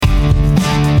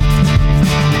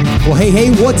Well, hey,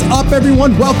 what's up,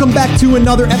 everyone? Welcome back to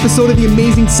another episode of the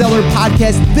Amazing Seller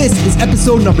Podcast. This is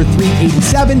episode number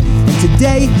 387, and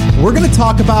today we're going to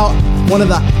talk about one of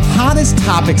the hottest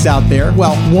topics out there,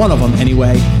 well, one of them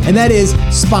anyway, and that is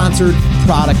sponsored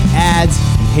product ads,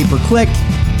 pay-per-click,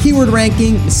 keyword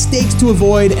ranking, mistakes to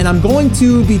avoid, and I'm going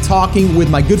to be talking with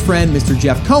my good friend, Mr.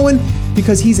 Jeff Cohen,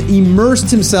 because he's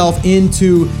immersed himself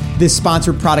into this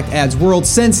sponsored product ads world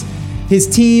since his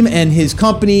team and his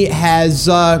company has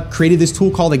created this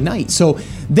tool called Ignite. So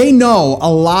they know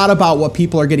a lot about what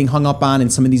people are getting hung up on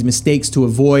and some of these mistakes to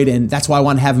avoid, and that's why I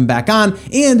want to have him back on.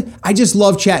 And I just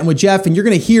love chatting with Jeff, and you're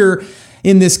going to hear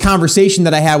in this conversation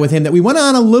that I had with him that we went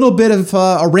on a little bit of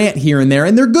a rant here and there,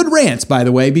 and they're good rants, by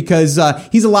the way, because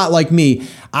he's a lot like me.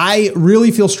 I really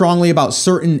feel strongly about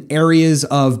certain areas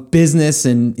of business,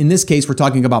 and in this case, we're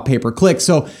talking about pay-per-click.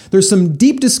 So there's some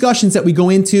deep discussions that we go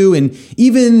into, and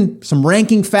even some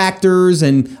ranking factors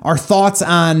and our thoughts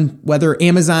on whether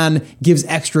Amazon gives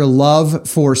extra love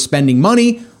for spending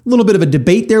money. A little bit of a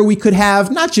debate there we could have,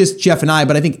 not just Jeff and I,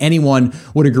 but I think anyone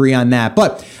would agree on that.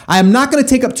 But I am not going to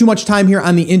take up too much time here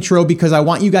on the intro because I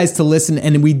want you guys to listen.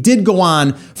 And we did go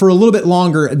on for a little bit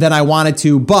longer than I wanted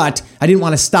to, but I didn't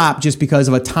want to stop just because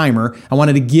of a timer. I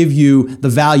wanted to give you the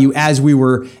value as we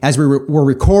were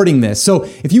recording this. So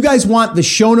if you guys want the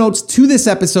show notes to this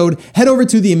episode, head over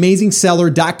to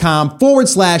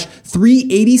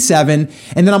theamazingseller.com/387.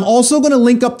 And then I'm also going to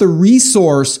link up the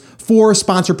resource for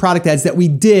sponsored product ads that we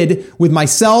did with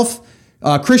myself,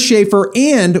 Chris Schaefer,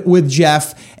 and with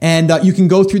Jeff. And you can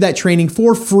go through that training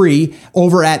for free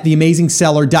over at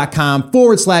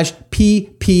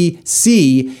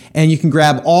theamazingseller.com/PPC. And you can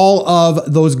grab all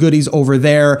of those goodies over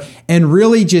there and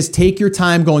really just take your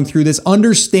time going through this,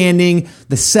 understanding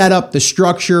the setup, the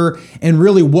structure, and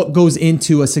really what goes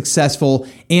into a successful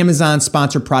Amazon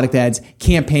sponsored product ads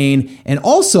campaign. And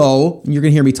also, you're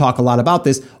going to hear me talk a lot about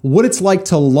this, what it's like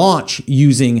to launch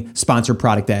using sponsored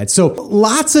product ads. So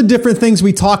lots of different things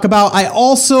we talk about. I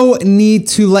also need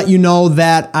to let you know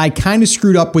that I kind of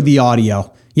screwed up with the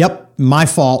audio. Yep, my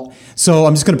fault. So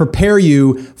I'm just going to prepare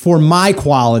you for my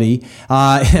quality.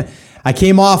 I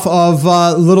came off of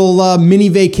a little mini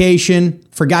vacation,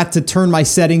 forgot to turn my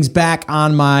settings back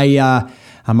on my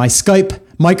Skype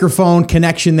microphone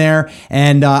connection there,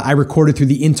 and I recorded through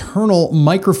the internal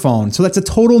microphone. So that's a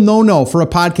total no-no for a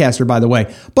podcaster, by the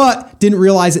way, but didn't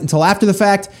realize it until after the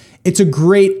fact. It's a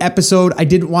great episode. I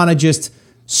didn't want to just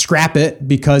scrap it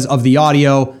because of the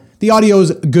audio. The audio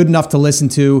is good enough to listen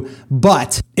to,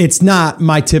 but it's not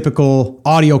my typical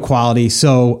audio quality.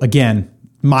 So again,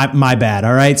 my bad.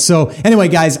 All right. So anyway,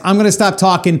 guys, I'm going to stop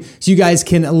talking so you guys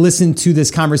can listen to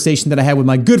this conversation that I had with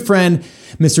my good friend,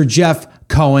 Mr. Jeff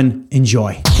Cohen.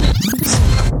 Enjoy.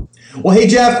 Well, hey,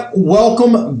 Jeff,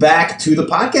 welcome back to the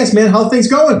podcast, man. How are things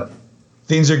going?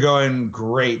 Things are going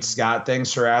great, Scott.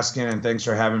 Thanks for asking, and thanks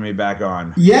for having me back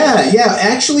on. Yeah.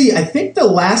 Actually, I think the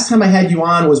last time I had you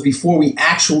on was before we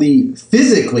actually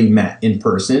physically met in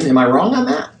person. Am I wrong on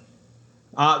that?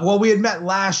 Well, we had met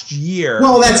last year.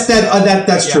 Well, that's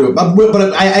true.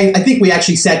 But I think we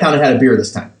actually sat down and had a beer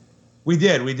this time. We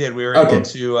did. We were able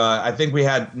to. I think we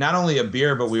had not only a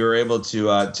beer, but we were able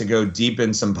to go deep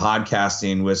in some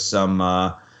podcasting with some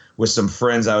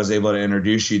friends I was able to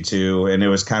introduce you to, and it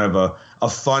was kind of a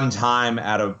fun time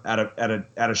at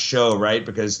a show, right?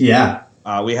 Because we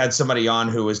had somebody on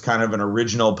who was kind of an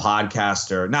original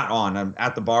podcaster,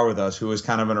 at the bar with us, who was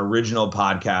kind of an original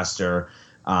podcaster,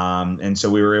 and so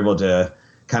we were able to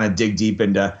kind of dig deep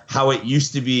into how it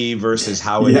used to be versus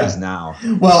how it is now.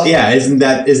 Well, yeah, isn't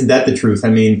that the truth? I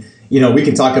mean, we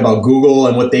can talk about Google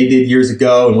and what they did years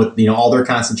ago and what, all their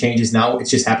constant changes. Now it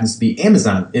just happens to be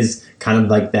Amazon is kind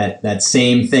of like that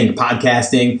same thing,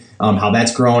 podcasting, how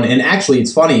that's grown. And actually,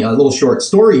 it's funny, a little short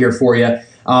story here for you.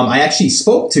 I actually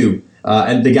spoke to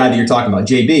and the guy that you're talking about,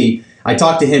 JB. I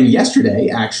talked to him yesterday,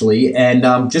 actually, and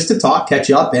just to catch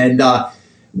up, and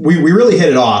we really hit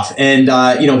it off. And,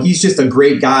 he's just a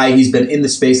great guy. He's been in the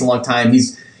space a long time.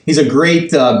 He's a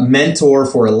great mentor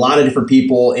for a lot of different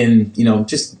people in,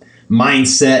 just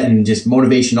mindset and just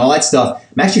motivation, all that stuff.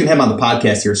 I'm actually going to have him on the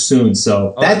podcast here soon.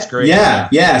 So that's great.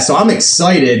 Yeah. So I'm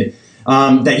excited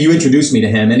that you introduced me to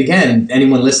him. And again,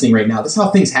 anyone listening right now, this is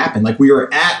how things happen. Like we were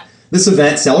at this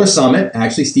event, Seller Summit,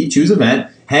 actually Steve Chu's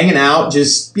event, hanging out,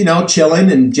 just,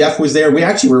 chilling. And Jeff was there. We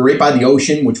actually were right by the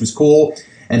ocean, which was cool.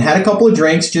 And had a couple of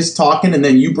drinks, just talking, and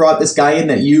then you brought this guy in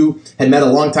that you had met a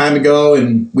long time ago,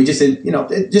 and we just,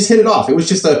 it just hit it off. It was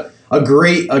just a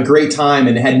great time,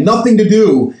 and it had nothing to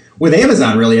do with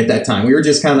Amazon really at that time. We were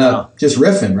just kind of just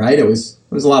riffing, right? It was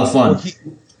a lot of fun.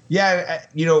 Yeah,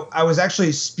 I was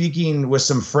actually speaking with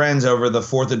some friends over the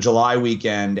 4th of July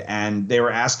weekend, and they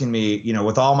were asking me,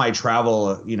 with all my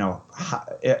travel,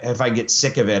 if I get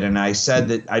sick of it. And I said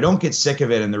that I don't get sick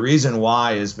of it. And the reason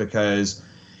why is because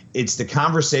it's the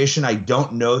conversation I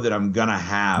don't know that I'm going to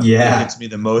have that gets me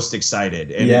the most excited.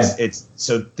 And it's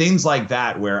so things like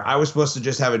that, where I was supposed to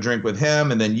just have a drink with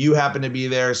him, and then you happened to be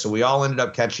there. So we all ended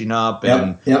up catching up.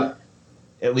 And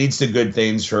it leads to good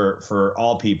things for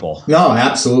all people. No,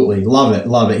 absolutely. Love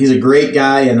it. He's a great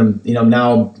guy. And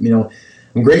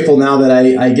I'm grateful now that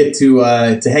I get to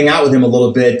hang out with him a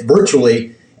little bit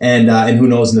virtually, and who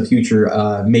knows in the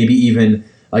future, maybe even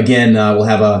again, we'll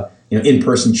have a,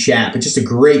 in-person chat, but just a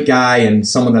great guy, and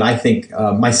someone that I think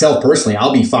myself personally,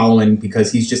 I'll be following,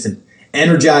 because he's just an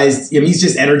energized, he's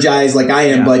just energized like I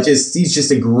am, but he's just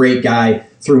a great guy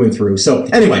through and through. So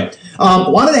anyway,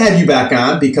 wanted to have you back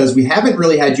on, because we haven't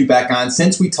really had you back on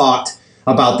since we talked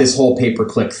about this whole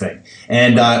pay-per-click thing.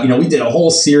 And, we did a whole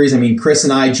series. I mean, Chris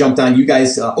and I jumped on, you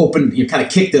guys kind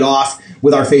of kicked it off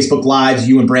with our Facebook Lives,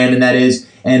 you and Brandon, that is,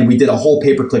 and we did a whole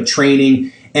pay-per-click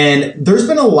training. And there's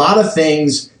been a lot of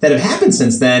things that have happened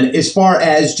since then, as far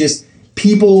as just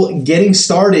people getting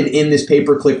started in this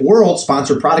pay-per-click world,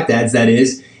 sponsored product ads, that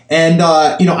is. And,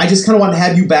 I just kind of wanted to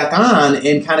have you back on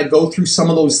and kind of go through some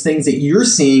of those things that you're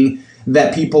seeing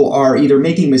that people are either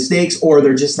making mistakes or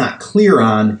they're just not clear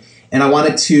on. And I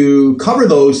wanted to cover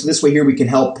those, so this way here we can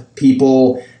help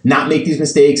people not make these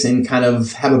mistakes and kind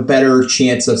of have a better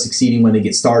chance of succeeding when they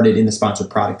get started in the sponsored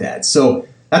product ads. So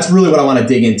that's really what I want to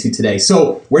dig into today.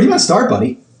 So where do you want to start,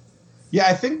 buddy? Yeah,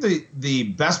 I think the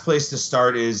best place to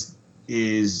start is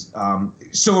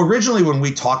so originally when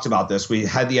we talked about this, we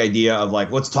had the idea of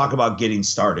let's talk about getting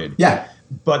started. Yeah.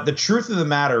 But the truth of the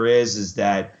matter is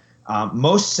that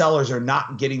most sellers are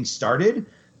not getting started.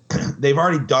 They've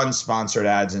already done sponsored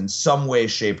ads in some way,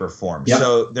 shape, or form. Yep.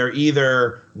 So they're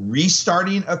either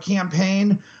restarting a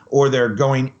campaign or they're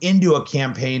going into a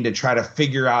campaign to try to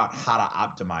figure out how to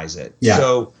optimize it. Yeah.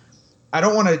 So I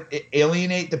don't want to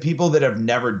alienate the people that have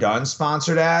never done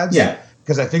sponsored ads. Yeah.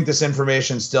 Because I think this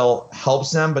information still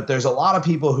helps them. But there's a lot of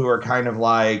people who are kind of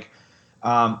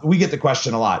we get the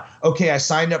question a lot. Okay, I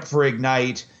signed up for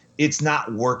Ignite. It's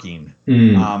not working.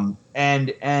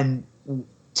 And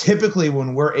typically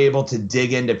when we're able to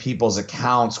dig into people's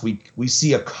accounts, we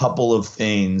see a couple of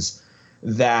things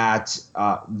that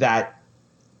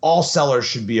all sellers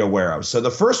should be aware of. So the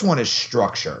first one is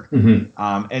structure.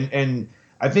 And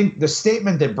I think the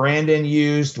statement that Brandon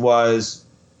used was,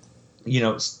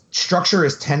 structure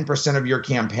is 10% of your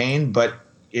campaign, but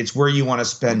it's where you want to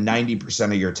spend 90%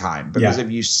 of your time. Because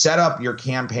if you set up your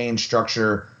campaign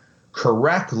structure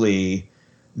correctly,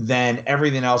 then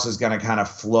everything else is going to kind of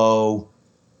flow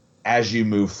as you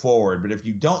move forward. But if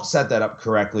you don't set that up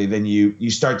correctly, then you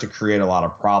start to create a lot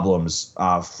of problems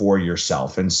for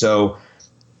yourself. And so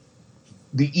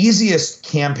the easiest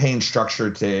campaign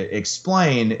structure to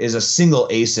explain is a single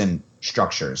ASIN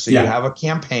structure. So you have a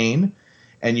campaign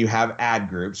and you have ad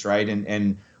groups, right?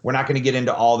 And we're not going to get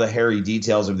into all the hairy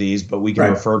details of these, but we can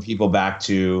refer people back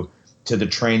to the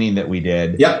training that we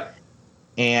did. Yep.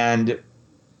 And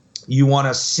you want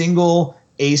a single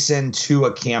ASIN to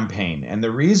a campaign. And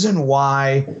the reason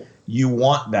why you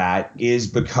want that is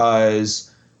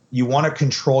because you want to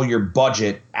control your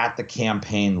budget at the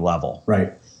campaign level.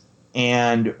 Right.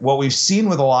 And what we've seen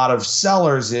with a lot of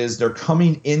sellers is they're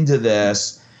coming into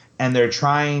this and they're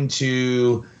trying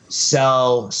to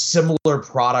sell similar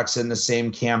products in the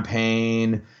same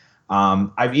campaign.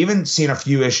 I've even seen a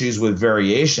few issues with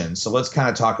variations. So let's kind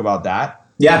of talk about that.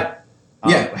 Yeah.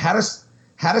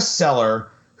 Had a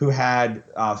seller who had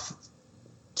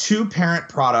 2 parent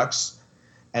products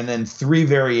and then 3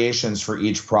 variations for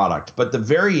each product. But the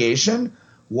variation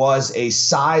was a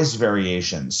size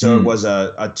variation. So it was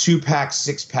a 2-pack,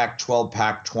 6-pack,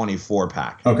 12-pack,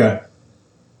 24-pack. Okay.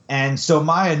 And so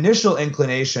my initial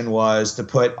inclination was to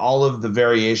put all of the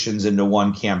variations into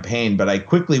one campaign, but I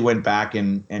quickly went back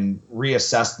and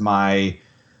reassessed my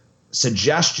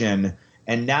suggestion,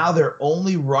 and now they're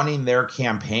only running their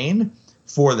campaign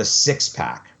for the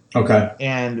 6-pack. Okay.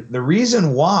 And the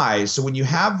reason why, so when you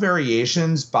have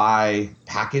variations by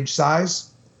package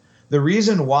size, the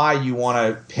reason why you want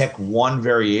to pick one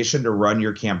variation to run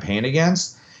your campaign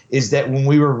against is that when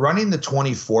we were running the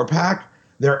 24-pack,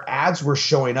 their ads were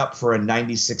showing up for a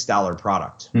 $96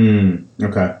 product.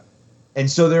 Okay. And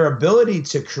so their ability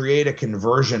to create a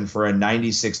conversion for a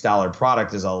 $96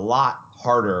 product is a lot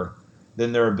harder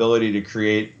than their ability to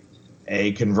create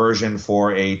a conversion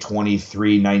for a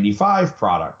 $23.95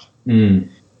 product.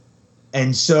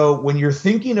 And so when you're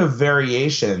thinking of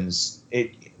variations,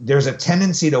 there's a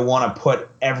tendency to want to put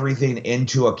everything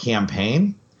into a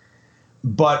campaign.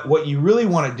 But what you really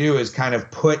want to do is kind of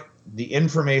put the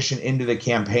information into the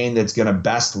campaign that's going to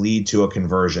best lead to a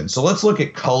conversion. So let's look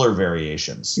at color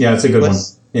variations. Yeah, that's a good one.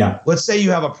 Yeah. Let's say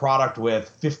you have a product with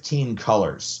 15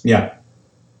 colors. Yeah.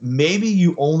 Maybe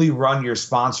you only run your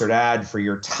sponsored ad for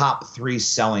your top 3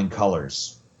 selling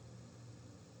colors.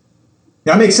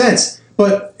 That makes sense.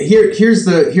 But here's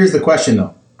the question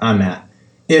though on that.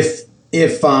 If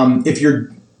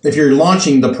you're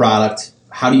launching the product,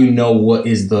 how do you know what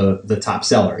is the top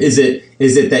seller? Is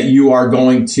it that you are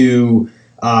going to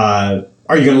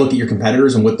are you going to look at your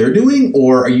competitors and what they're doing,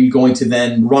 or are you going to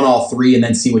then run all 3 and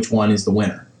then see which one is the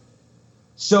winner?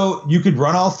 So you could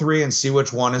run all 3 and see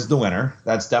which one is the winner.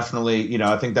 That's definitely,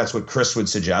 I think that's what Chris would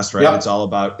suggest, right? Yep. It's all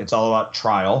about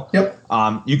trial. Yep.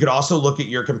 You could also look at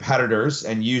your competitors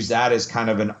and use that as kind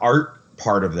of an art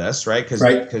part of this, right?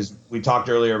 Because we talked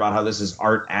earlier about how this is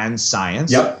art and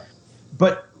science. Yep.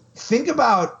 But think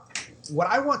about what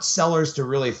I want sellers to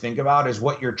really think about is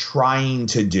what you're trying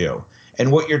to do.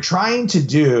 And what you're trying to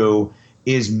do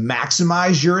is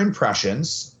maximize your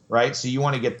impressions, right? So you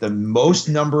want to get the most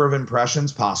number of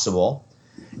impressions possible,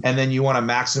 and then you want to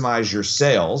maximize your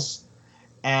sales.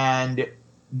 And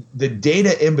the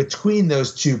data in between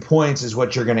those 2 points is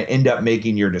what you're going to end up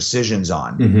making your decisions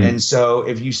on. Mm-hmm. And so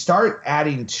if you start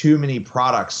adding too many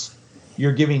products,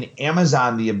 you're giving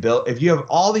Amazon the ability, if you have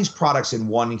all these products in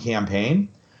one campaign,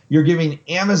 you're giving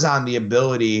Amazon the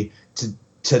ability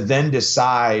to then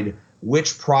decide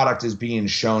which product is being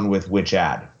shown with which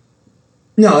ad.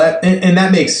 No,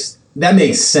 that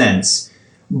makes sense.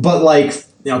 But like,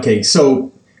 okay,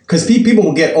 so because people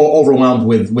will get overwhelmed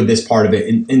with this part of it,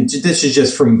 and this is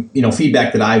just from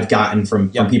feedback that I've gotten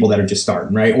from people that are just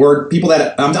starting, right? Or people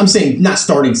that I'm saying not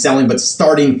starting selling, but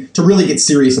starting to really get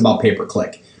serious about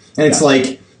pay-per-click. And it's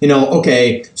like,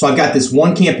 okay, so I've got this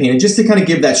one campaign, and just to kind of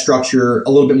give that structure a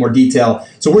little bit more detail.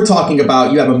 So we're talking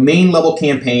about you have a main level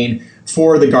campaign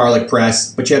for the garlic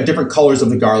press, but you have different colors of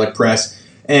the garlic press.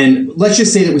 And let's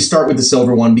just say that we start with the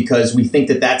silver one because we think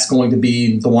that that's going to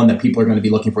be the one that people are going to be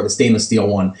looking for, the stainless steel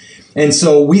one. And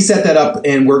so we set that up,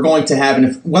 and we're going to have,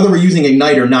 and whether we're using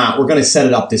Ignite or not, we're going to set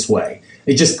it up this way.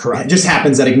 It just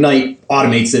happens that Ignite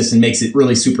automates this and makes it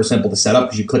really super simple to set up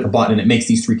because you click a button and it makes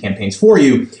these 3 campaigns for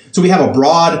you. So we have a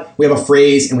broad, we have a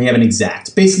phrase, and we have an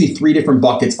exact. Basically 3 different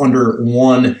buckets under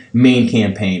one main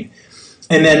campaign.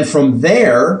 And then from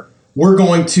there, we're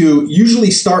going to usually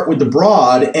start with the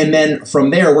broad, and then from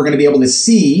there we're going to be able to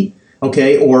see,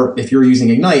 okay, or if you're using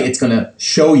Ignite, it's going to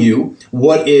show you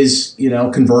what is,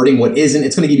 converting, what isn't.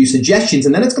 It's going to give you suggestions,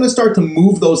 and then it's going to start to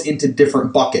move those into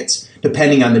different buckets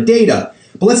depending on the data.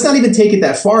 But let's not even take it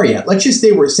that far yet. Let's just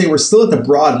say we're still at the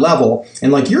broad level,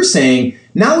 and like you're saying,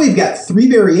 now we've got 3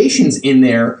 variations in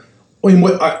there. And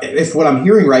if what I'm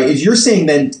hearing right is you're saying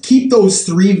then keep those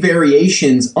 3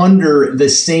 variations under the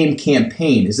same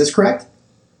campaign. Is this correct?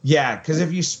 Yeah, because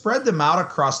if you spread them out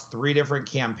across 3 different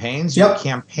campaigns, your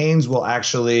campaigns will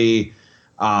actually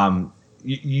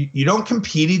you don't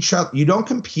compete you don't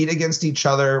compete against each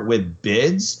other with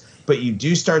bids, but you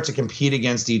do start to compete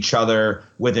against each other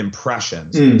with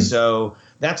impressions. And so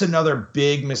that's another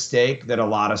big mistake that a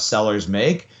lot of sellers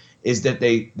make is that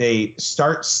they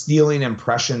start stealing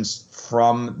impressions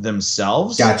from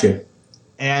themselves. Gotcha.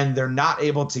 And they're not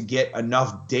able to get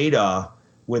enough data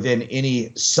within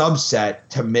any subset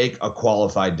to make a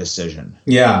qualified decision.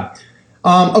 Yeah.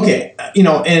 Okay.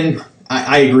 And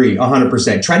I agree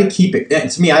 100%. Try to keep it.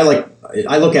 To me, I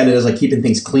look at it as like keeping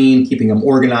things clean, keeping them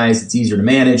organized. It's easier to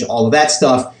manage, all of that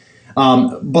stuff.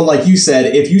 But like you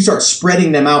said, if you start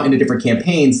spreading them out into different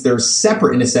campaigns, they're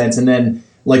separate in a sense. And then,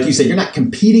 like you said, you're not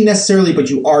competing necessarily, but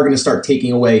you are going to start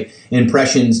taking away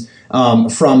impressions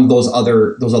from those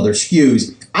other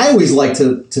SKUs. I always like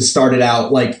to start it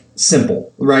out like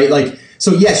simple, right? Like,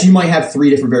 so yes, you might have 3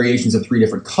 different variations of 3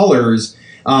 different colors,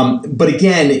 but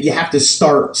again, you have to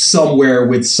start somewhere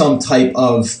with some type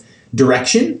of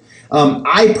direction.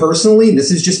 I personally, this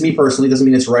is just me personally, doesn't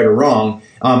mean it's right or wrong.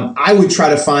 I would try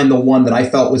to find the one that I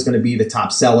felt was going to be the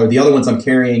top seller. The other ones I'm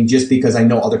carrying just because I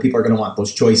know other people are going to want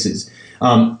those choices.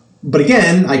 But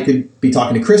again, I could be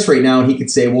talking to Chris right now, and he could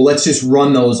say, well, let's just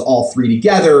run those all 3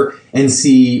 together and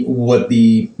see what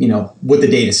the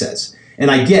data says. And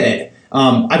I get it.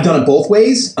 I've done it both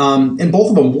ways, and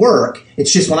both of them work.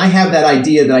 It's just when I have that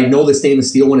idea that I know the stainless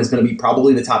steel one is going to be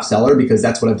probably the top seller because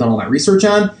that's what I've done all my research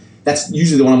on, that's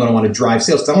usually the one I'm going to want to drive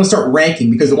sales. Because I want to start ranking,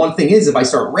 because the one thing is, if I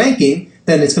start ranking,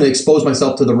 then it's going to expose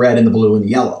myself to the red and the blue and the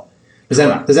yellow. Does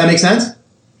that make sense?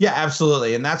 Yeah,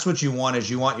 absolutely. And that's what you want is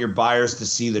you want your buyers to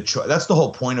see the choice. That's the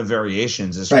whole point of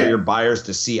variations is for your buyers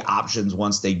to see options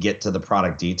once they get to the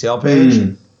product detail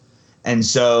page. And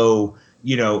so,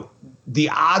 the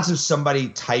odds of somebody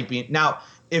typing now,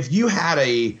 if you had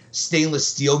a stainless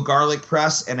steel garlic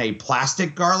press and a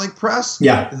plastic garlic press,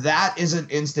 that is an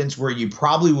instance where you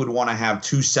probably would want to have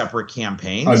two separate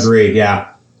campaigns. Agreed.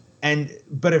 Yeah.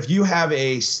 But if you have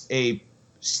a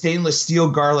stainless steel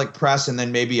garlic press and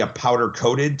then maybe a powder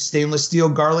coated stainless steel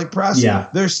garlic press,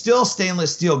 there's still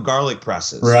stainless steel garlic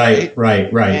presses. Right.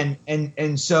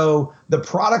 And so the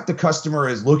product the customer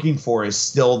is looking for is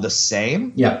still the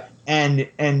same. Yeah. And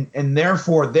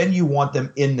therefore then you want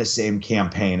them in the same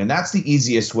campaign. And that's the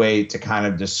easiest way to kind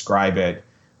of describe it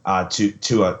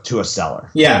to a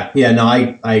seller. Yeah. No,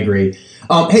 I agree.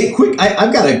 Hey, quick,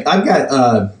 I've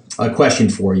got a question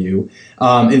for you.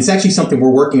 And it's actually something we're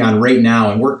working on right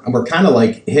now, and we're kind of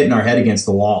like hitting our head against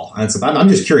the wall. And so I'm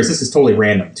just curious. This is totally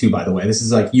random too, by the way. This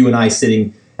is like you and I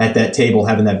sitting at that table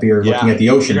having that beer, looking at the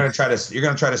ocean. You're gonna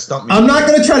try to stump me. I'm not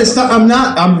gonna try to stump.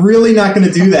 I'm really not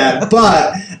gonna do that.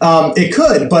 But it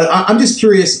could. But I'm just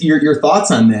curious your thoughts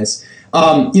on this.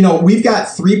 We've got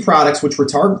 3 products which we're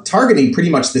targeting pretty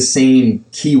much the same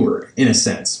keyword in a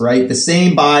sense, right? The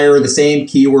same buyer, the same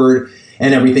keyword,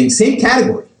 and everything, same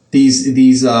category.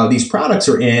 These products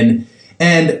are in,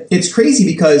 and it's crazy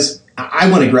because I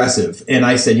went aggressive and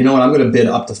I said, you know what, I'm going to bid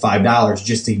up to $5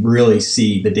 just to really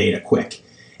see the data quick.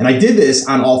 And I did this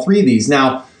on all 3 of these.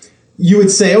 Now, you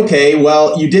would say, okay,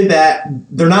 well, you did that.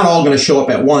 They're not all going to show up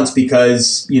at once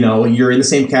because, you're in the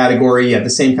same category, you have the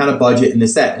same kind of budget and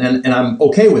this, that, and I'm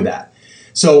okay with that.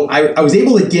 So I was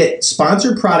able to get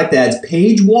sponsored product ads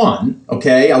page 1,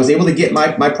 okay? I was able to get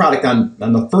my product on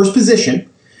the first position.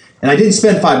 And I didn't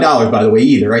spend $5, by the way,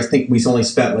 either. I think we only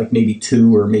spent like maybe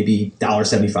 $2 or maybe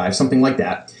 $1.75, something like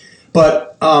that.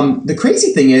 But the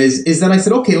crazy thing is that I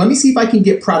said, okay, let me see if I can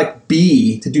get product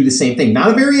B to do the same thing.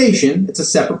 Not a variation. It's a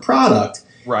separate product.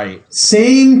 Right.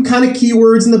 Same kind of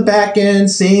keywords in the back end,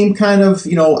 same kind of,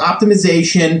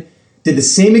 optimization. Did the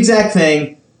same exact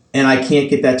thing, and I can't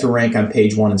get that to rank on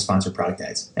page 1 in sponsored product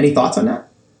ads. Any thoughts on that?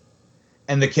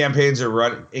 And the campaigns are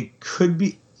running. It could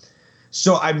be.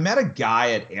 So I met a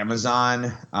guy at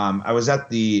Amazon. I was at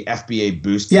the FBA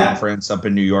Boost conference up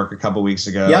in New York a couple weeks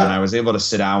ago, and I was able to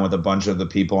sit down with a bunch of the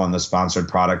people on the sponsored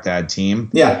product ad team.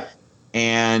 Yeah.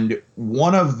 And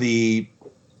one of the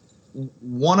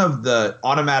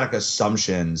automatic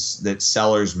assumptions that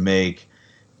sellers make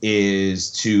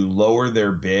is to lower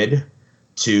their bid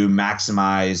to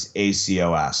maximize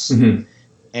ACOS. Mm-hmm.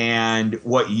 And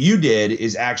what you did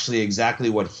is actually exactly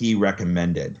what he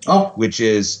recommended, which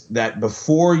is that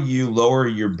before you lower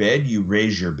your bid, you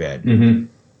raise your bid. Mm-hmm.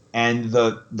 And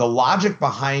the logic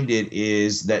behind it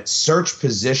is that search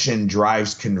position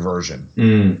drives conversion.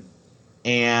 Mm.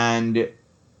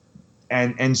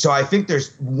 And so I think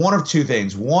there's one of 2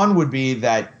 things. One would be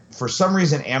that for some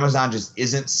reason Amazon just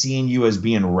isn't seeing you as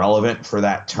being relevant for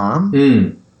that term.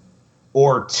 Mm.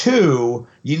 Or 2,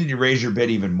 you need to raise your bid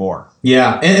even more.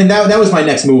 Yeah, and that was my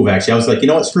next move, actually. I was like, you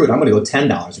know what, screw it. I'm going to go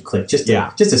 $10 a click just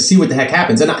to see what the heck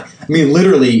happens. And I mean,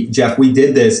 literally, Jeff, we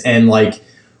did this, and like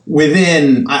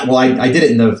within, I did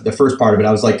it in the first part of it.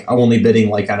 I was like, I'm only bidding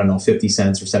like, I don't know, 50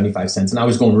 cents or 75 cents. And I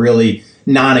was going really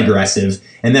non-aggressive.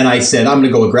 And then I said, I'm going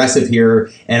to go aggressive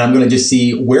here, and I'm going to just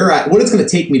see what it's going to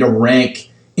take me to rank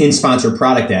in sponsored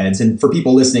product ads. And for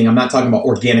people listening, I'm not talking about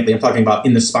organically. I'm talking about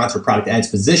in the sponsored product ads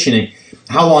positioning,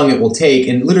 how long it will take.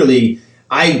 And literally,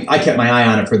 I kept my eye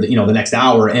on it for the next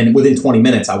hour, and within 20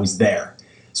 minutes, I was there.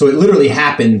 So it literally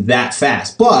happened that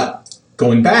fast. But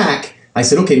going back, I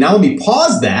said, okay, now let me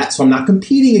pause that so I'm not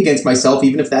competing against myself,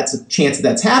 even if that's a chance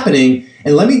that's happening.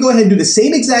 And let me go ahead and do the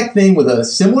same exact thing with a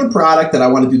similar product that I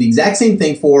want to do the exact same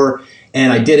thing for.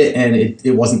 And I did it, and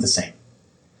it wasn't the same.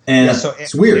 And so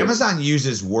it's weird. Amazon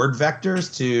uses word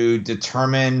vectors to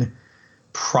determine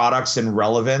products and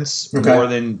relevance more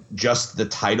than just the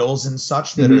titles and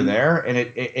such that are there. And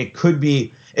it could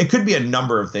be a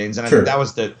number of things. And I think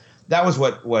that was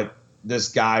what this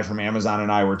guy from Amazon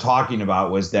and I were talking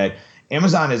about, was that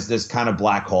Amazon is this kind of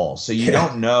black hole. So you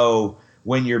don't know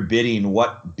when you're bidding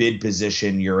what bid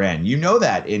position you're in. You know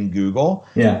that in Google.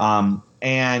 Yeah.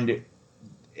 And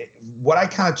what I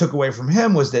kind of took away from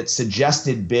him was that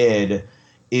suggested bid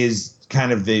is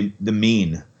kind of the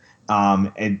mean.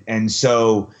 And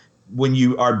so when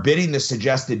you are bidding the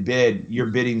suggested bid,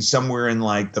 you're bidding somewhere in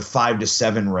like the 5 to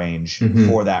 7 range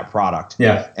for that product.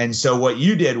 Yeah. And so what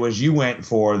you did was you went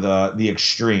for the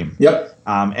extreme. Yep.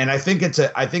 And I think it's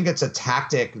a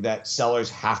tactic that sellers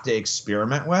have to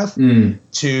experiment with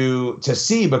to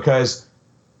see, because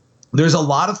there's a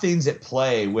lot of things at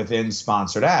play within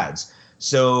sponsored ads.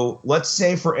 So let's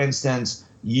say, for instance,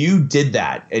 you did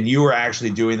that and you were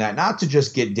actually doing that not to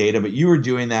just get data, but you were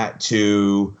doing that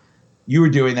to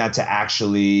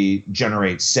actually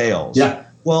generate sales. Yeah.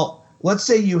 Well, let's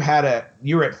say you were at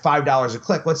 $5 a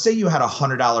click. Let's say you had a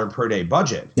 $100 per day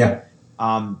budget. Yeah.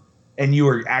 And you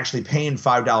were actually paying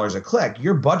 $5 a click.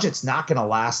 Your budget's not going to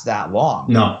last that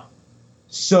long. No.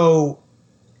 So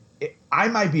I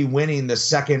might be winning the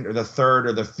second or the third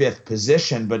or the fifth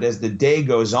position, but as the day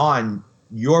goes on,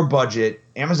 your budget,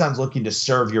 Amazon's looking to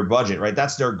serve your budget, right?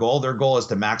 That's their goal. Their goal is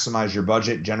to maximize your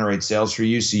budget, generate sales for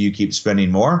you so you keep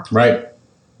spending more. Right.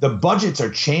 The budgets are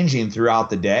changing throughout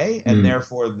the day, and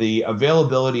therefore the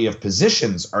availability of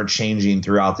positions are changing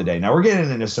throughout the day. Now, we're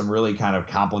getting into some really kind of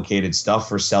complicated stuff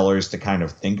for sellers to kind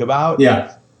of think about.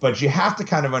 Yeah. But you have to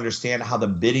kind of understand how the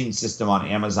bidding system on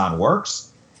Amazon works.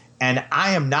 And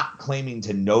I am not claiming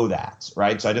to know that,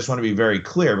 right? So I just want to be very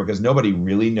clear because nobody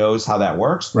really knows how that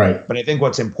works. Right. But I think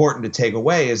what's important to take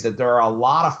away is that there are a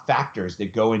lot of factors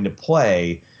that go into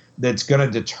play that's going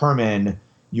to determine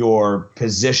your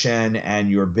position and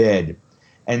your bid.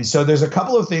 And so there's a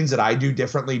couple of things that I do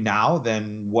differently now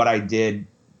than what I did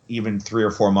even 3 or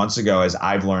 4 months ago as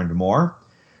I've learned more.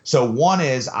 So one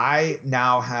is I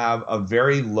now have a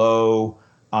very low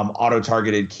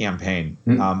auto-targeted campaign.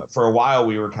 For a while,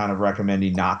 we were kind of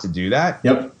recommending not to do that.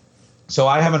 Yep. So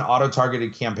I have an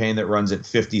auto-targeted campaign that runs at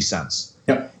 50 cents.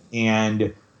 Yep.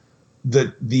 And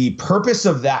the purpose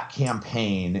of that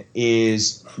campaign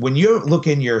is when you look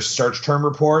in your search term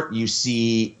report, you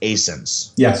see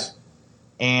ASINs. Yes.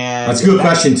 And that's a good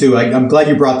question too. I'm glad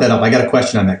you brought that up. I got a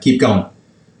question on that. Keep going.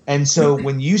 And so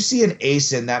when you see an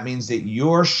ASIN, that means that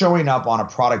you're showing up on a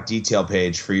product detail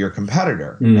page for your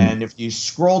competitor. And if you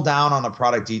scroll down on the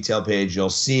product detail page, you'll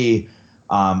see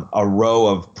a row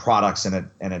of products in it,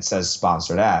 and it says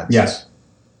sponsored ads. Yes.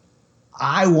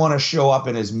 I want to show up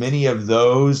in as many of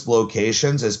those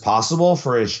locations as possible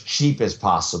for as cheap as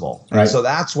possible. Right. And so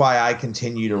that's why I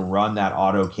continue to run that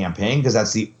auto campaign, because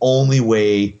that's the only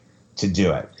way to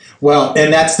do it. Well,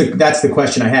 and that's the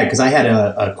question I had, because I had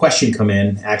a question come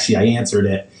in. Actually, I answered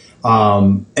it.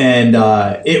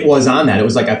 It was on that. It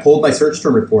was like, I pulled my search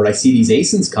term report. I see these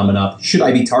ASINs coming up. Should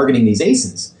I be targeting these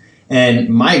ASINs? And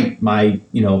my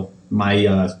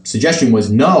suggestion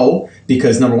was no,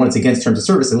 because number one, it's against terms of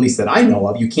service, at least that I know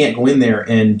of. You can't go in there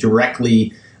and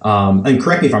directly, and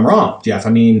correct me if I'm wrong, Jeff. I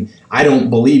mean, I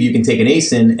don't believe you can take an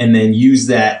ASIN and then use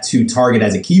that to target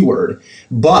as a keyword.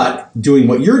 But doing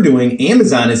what you're doing,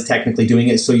 Amazon is technically doing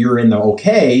it, so you're in the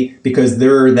okay, because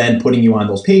they're then putting you on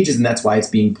those pages, and that's why it's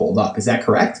being pulled up. Is that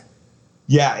correct?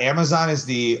 Yeah,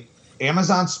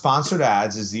 Amazon sponsored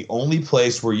ads is the only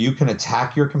place where you can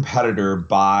attack your competitor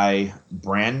by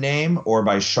brand name or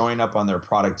by showing up on their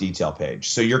product detail page.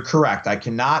 So you're correct. I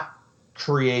cannot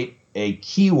create a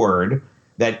keyword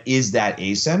that is that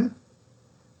ASIN.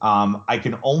 I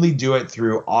can only do it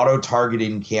through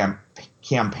auto-targeting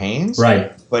campaigns.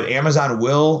 Right. But Amazon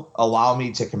will allow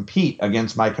me to compete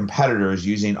against my competitors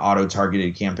using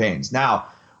auto-targeted campaigns. Now,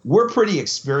 we're pretty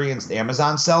experienced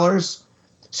Amazon sellers.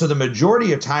 So the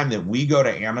majority of time that we go to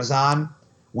Amazon,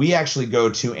 we actually go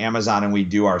to Amazon and we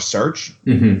do our search.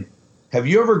 Mm-hmm. Have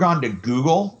you ever gone to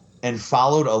Google and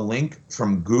followed a link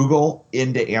from Google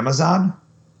into Amazon?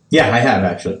 Yeah, I have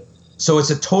actually. So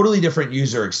it's a totally different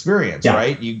user experience, yeah.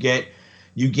 Right? You get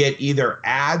either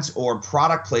ads or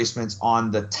product placements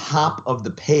on the top of the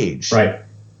page. Right.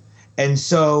 And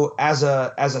so as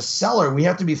a seller, we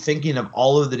have to be thinking of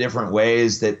all of the different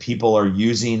ways that people are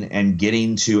using and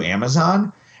getting to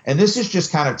Amazon. And this is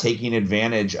just kind of taking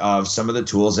advantage of some of the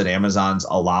tools that Amazon's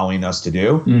allowing us to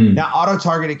do. Now,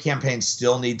 auto-targeted campaigns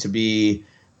still need to be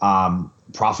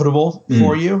profitable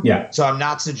for you. Yeah. So I'm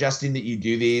not suggesting that you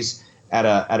do these at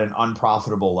an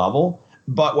unprofitable level.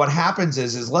 But what happens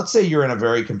is let's say you're in a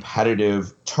very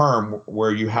competitive term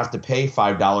where you have to pay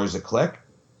 $5 a click.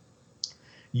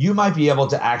 You might be able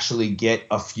to actually get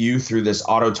a few through this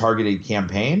auto-targeted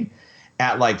campaign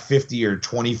at like 50 or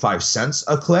 25 cents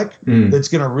a click. That's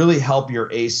going to really help your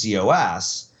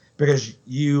ACOS, because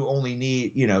you only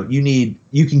need,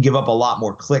 you can give up a lot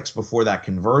more clicks before that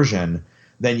conversion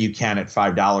than you can at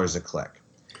 $5 a click.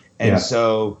 And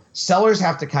so sellers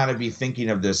have to kind of be thinking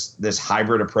of this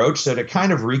hybrid approach. So to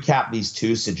kind of recap these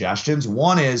two suggestions,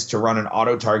 one is to run an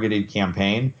auto-targeted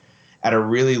campaign at a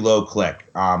really low click.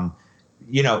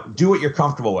 Do what you're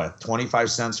comfortable with,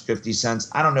 25 cents, 50 cents.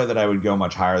 I don't know that I would go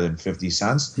much higher than 50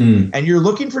 cents. And you're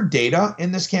looking for data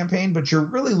in this campaign, but you're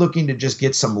really looking to just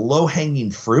get some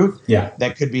low-hanging fruit. Yeah.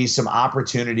 That could be some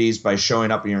opportunities by showing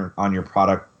up on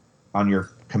your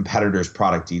competitor's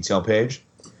product detail page.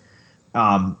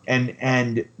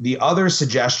 And the other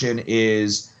suggestion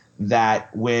is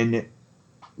that when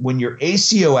your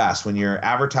ACOS, when your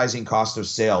advertising cost of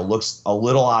sale looks a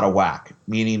little out of whack,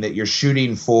 meaning that you're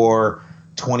shooting for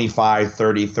 25,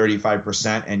 30,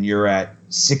 35% and you're at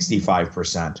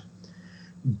 65%,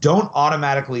 don't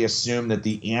automatically assume that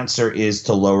the answer is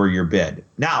to lower your bid.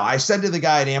 Now, I said to the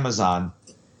guy at Amazon,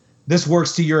 this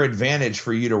works to your advantage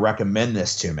for you to recommend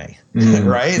this to me,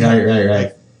 right?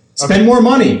 Right. Spend more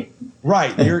money.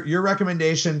 Right. Your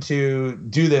recommendation to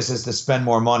do this is to spend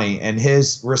more money. And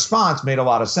his response made a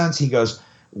lot of sense.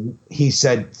 He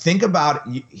said, think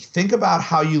about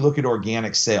how you look at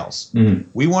organic sales.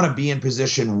 We want to be in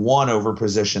position 1 over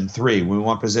position 3. We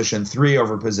want position 3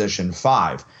 over position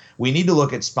 5. We need to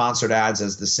look at sponsored ads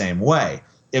as the same way.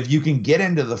 If you can get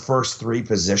into the first 3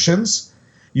 positions,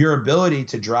 your ability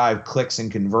to drive clicks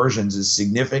and conversions is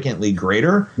significantly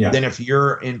greater than if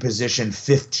you're in position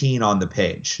 15 on the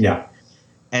page. Yeah.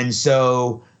 And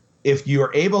so if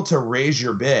you're able to raise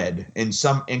your bid in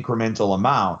some incremental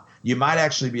amount, you might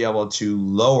actually be able to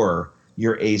lower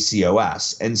your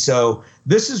ACOS. And so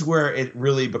this is where it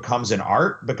really becomes an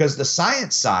art, because the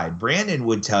science side, Brandon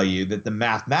would tell you that the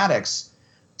mathematics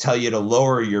tell you to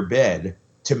lower your bid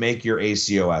to make your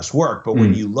ACOS work. But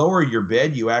when you lower your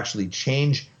bid, you actually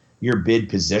change your bid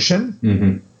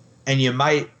position, and you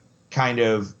might kind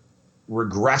of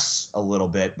regress a little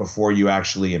bit before you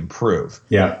actually improve.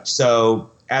 Yeah. So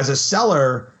as a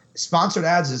seller, sponsored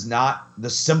ads is not the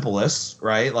simplest,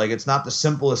 right? Like, it's not the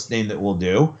simplest thing that we'll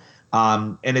do.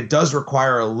 And it does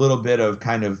require a little bit of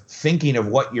kind of thinking of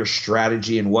what your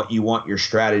strategy and what you want your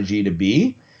strategy to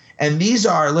be. And these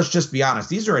are, let's just be honest,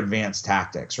 these are advanced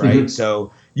tactics, right?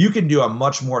 So you can do a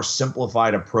much more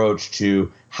simplified approach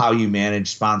to how you manage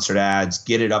sponsored ads,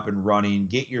 get it up and running,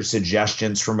 get your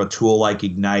suggestions from a tool like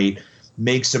Ignite,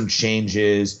 make some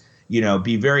changes,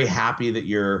 be very happy that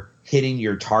you're hitting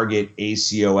your target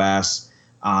ACOS,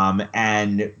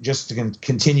 and just to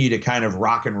continue to kind of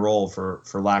rock and roll, for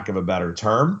lack of a better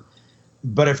term.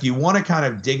 But if you want to kind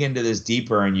of dig into this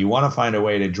deeper and you want to find a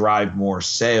way to drive more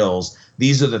sales,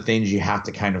 these are the things you have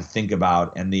to kind of think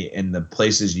about, and the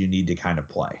places you need to kind of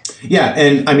play. Yeah,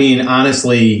 and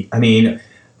honestly,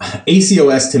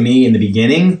 ACOS to me in the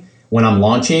beginning when I'm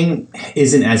launching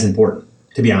isn't as important,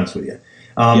 to be honest with you.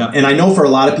 And I know for a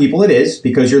lot of people it is,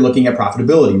 because you're looking at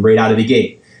profitability right out of the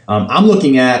gate. I'm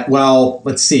looking at,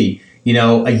 let's see,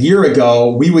 a year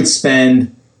ago we would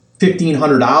spend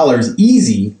 $1,500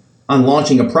 easy on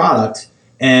launching a product,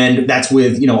 and that's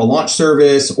with a launch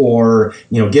service, or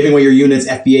giving away your units,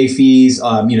 FBA fees,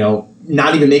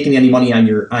 not even making any money on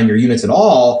your units at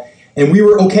all, and we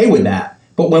were okay with that.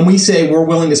 But when we say we're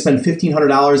willing to spend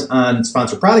 $1,500 on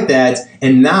sponsored product ads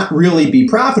and not really be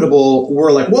profitable,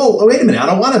 we're like, whoa, wait a minute, I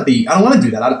don't want to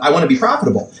do that. I want to be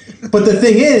profitable. But the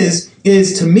thing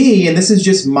is to me, and this is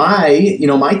just my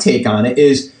my take on it,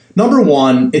 is number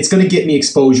one, it's going to get me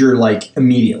exposure like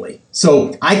immediately.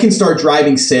 So I can start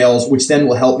driving sales, which then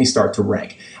will help me start to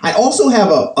rank. I also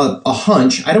have a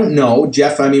hunch. I don't know,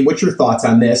 Jeff, what's your thoughts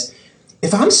on this?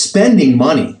 If I'm spending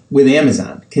money with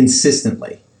Amazon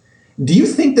consistently, do you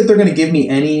think that they're going to give me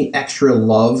any extra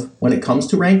love when it comes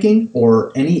to ranking,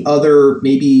 or any other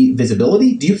maybe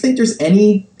visibility? Do you think there's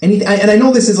anything? And I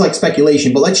know this is like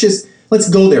speculation, but let's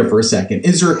go there for a second.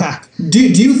 Is there? Do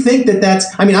you think that's?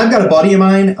 I've got a buddy of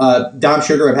mine, Dom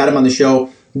Sugar. I've had him on the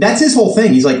show. That's his whole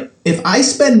thing. He's like, if I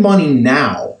spend money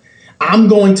now, I'm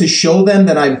going to show them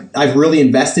that I've really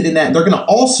invested in that. They're going to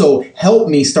also help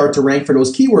me start to rank for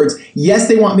those keywords. Yes,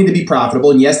 they want me to be profitable,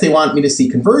 and yes, they want me to see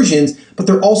conversions, but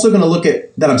they're also going to look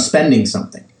at that I'm spending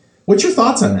something. What's your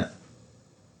thoughts on that?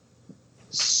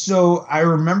 So I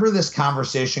remember this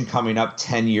conversation coming up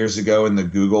 10 years ago in the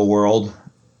Google world,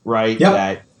 right? Yep.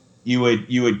 That you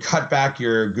would cut back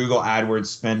your Google AdWords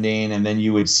spending, and then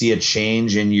you would see a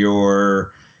change in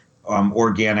your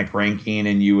organic ranking,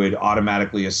 and you would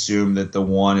automatically assume that the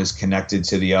one is connected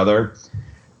to the other.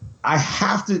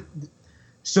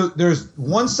 So there's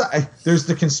one side, there's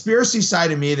the conspiracy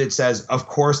side of me that says, of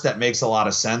course, that makes a lot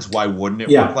of sense. Why wouldn't it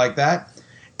work like that?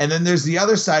 And then there's the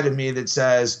other side of me that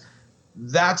says,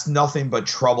 that's nothing but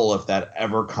trouble if that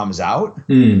ever comes out.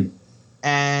 And,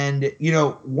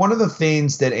 one of the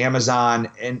things that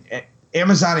Amazon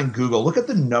and Google, look at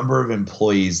the number of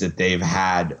employees that they've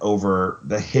had over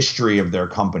the history of their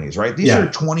companies, right? These are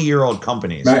 20-year-old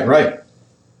companies. Right.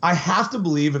 I have to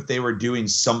believe if they were doing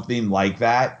something like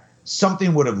that,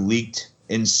 something would have leaked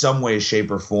in some way, shape,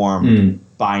 or form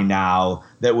by now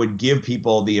that would give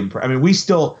people the impression. We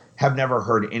still have never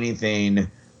heard anything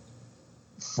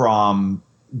from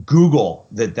Google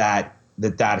that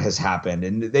that has happened.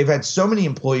 And they've had so many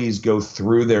employees go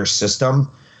through their system.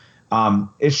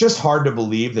 It's just hard to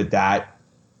believe that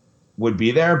would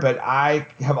be there. But I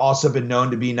have also been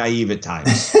known to be naive at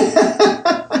times.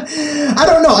 I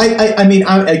don't know. I mean,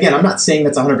 again, I'm not saying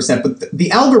that's 100%, but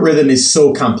the algorithm is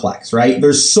so complex, right?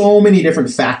 There's so many different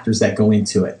factors that go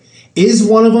into it. Is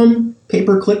one of them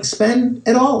pay-per-click spend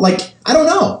at all? Like, I don't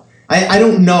know. I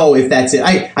don't know if that's it.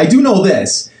 I do know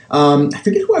this. I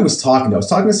forget who I was talking to. I was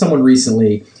talking to someone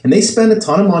recently, and they spend a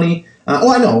ton of money.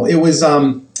 I know. It was,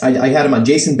 I had him on,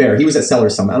 Jason Bear. He was at Seller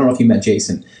Summit. I don't know if you met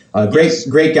Jason.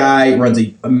 Great guy, runs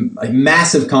a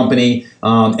massive company,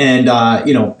 and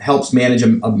helps manage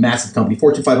a massive company,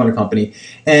 Fortune 500 company.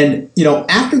 And,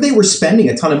 after they were spending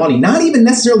a ton of money, not even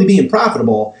necessarily being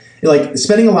profitable, like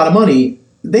spending a lot of money,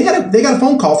 they got a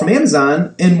phone call from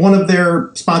Amazon, and one of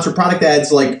their sponsored product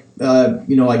ads, like,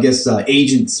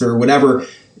 agents or whatever,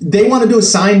 they wanted to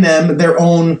assign them their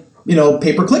own,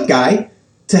 pay-per-click guy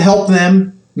to help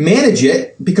them manage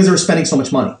it because they were spending so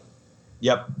much money.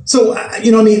 Yep. So,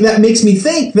 that makes me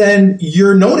think then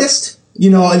you're noticed,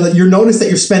 you're noticed that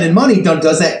you're spending money.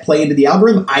 Does that play into the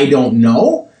algorithm? I don't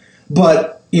know.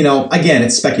 But, again,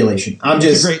 it's speculation.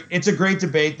 It's a great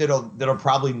debate that'll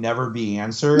probably never be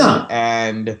answered. No.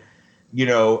 And,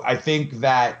 I think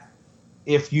that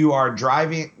if you are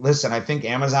driving, listen, I think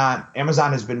Amazon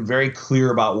has been very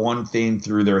clear about one thing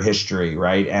through their history,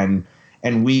 right? And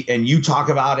you talk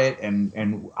about it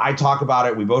and I talk about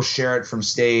it. We both share it from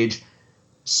stage.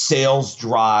 Sales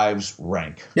drives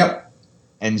rank. Yep.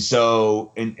 And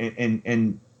so,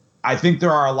 and I think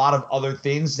there are a lot of other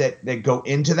things that go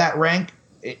into that rank: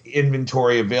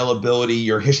 inventory availability,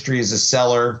 your history as a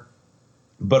seller.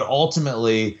 But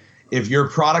ultimately, if your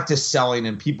product is selling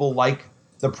and people like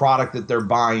the product that they're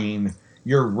buying,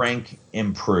 your rank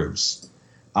improves.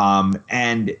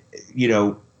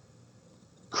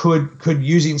 Could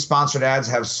using sponsored ads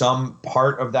have some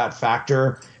part of that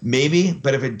factor? Maybe,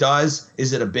 but if it does,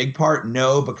 is it a big part?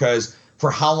 No, because for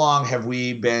how long have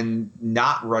we been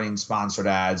not running sponsored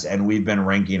ads and we've been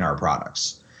ranking our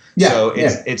products? Yeah. So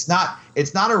it's not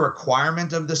a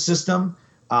requirement of the system,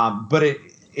 but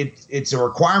it's a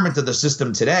requirement of the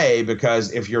system today,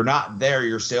 because if you're not there,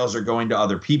 your sales are going to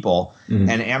other people, and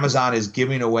Amazon is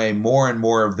giving away more and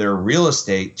more of their real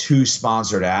estate to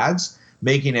sponsored ads,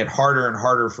 making it harder and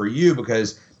harder for you,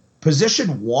 because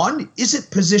position 1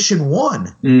 isn't position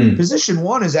 1. Position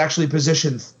 1 is actually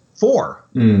position 4,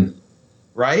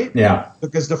 right? Yeah.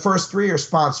 Because the first 3 are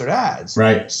sponsored ads.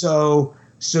 Right. So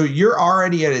you're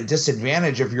already at a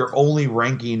disadvantage if you're only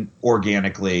ranking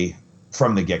organically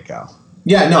from the get-go.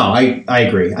 Yeah, no, I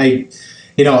agree.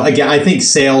 Again, I think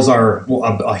sales are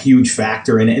a huge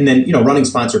factor in it. And then, running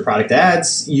sponsored product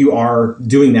ads, you are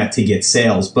doing that to get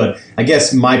sales. But I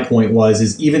guess my point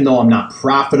is even though I'm not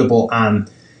profitable on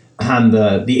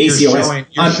the ACOS,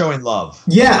 you're showing love.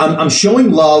 Yeah, I'm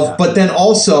showing love. Yeah. But then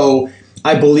also,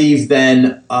 I believe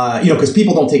then, because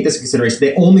people don't take this into consideration.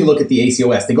 They only look at the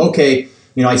ACOS. They go, okay,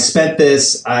 I spent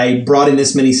this, I brought in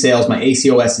this many sales, my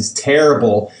ACOS is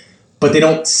terrible. But they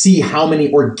don't see how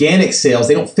many organic sales.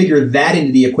 They don't figure that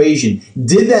into the equation.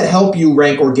 Did that help you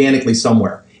rank organically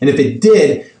somewhere? And if it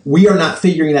did, we are not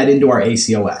figuring that into our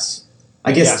ACOS.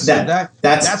 I guess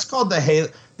that's called the halo.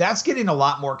 That's getting a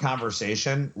lot more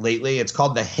conversation lately. It's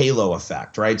called the halo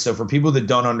effect, right? So for people that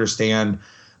don't understand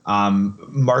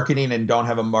marketing and don't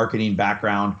have a marketing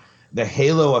background, the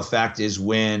halo effect is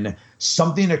when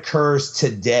something occurs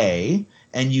today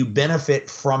and you benefit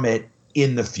from it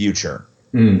in the future.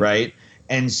 Right.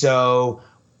 And so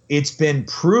it's been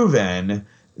proven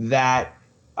that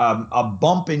a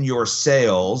bump in your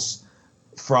sales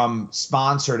from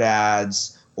sponsored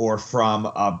ads or from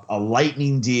a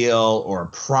lightning deal or a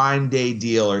Prime Day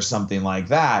deal or something like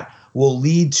that will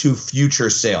lead to future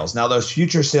sales. Now, those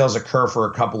future sales occur for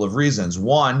a couple of reasons.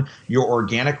 One, your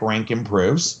organic rank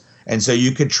improves. And so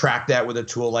you could track that with a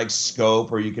tool like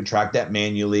Scope, or you can track that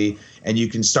manually, and you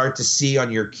can start to see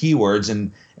on your keywords,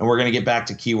 and we're going to get back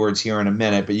to keywords here in a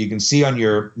minute, but you can see on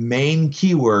your main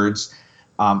keywords,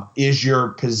 is your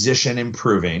position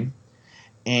improving?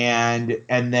 And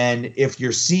then if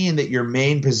you're seeing that your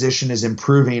main position is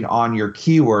improving on your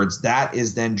keywords, that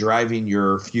is then driving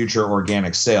your future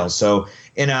organic sales. So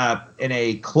in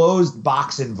a closed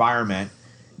box environment,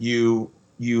 you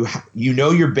know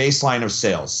your baseline of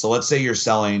sales. So let's say you're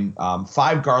selling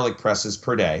 5 garlic presses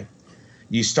per day.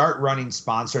 You start running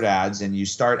sponsored ads and you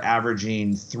start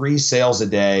averaging 3 sales a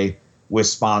day with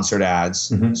sponsored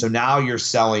ads. So now you're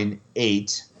selling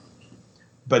 8.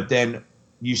 But then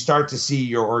you start to see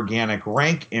your organic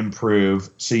rank improve.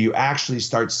 So you actually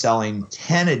start selling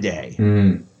 10 a day.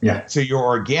 Yeah. So your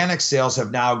organic sales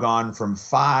have now gone from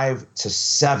 5 to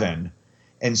 7.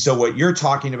 And so what you're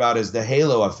talking about is the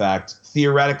halo effect.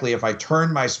 Theoretically, if I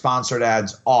turn my sponsored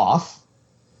ads off,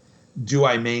 do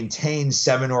I maintain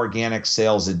 7 organic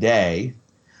sales a day?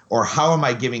 Or how am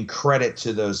I giving credit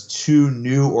to those 2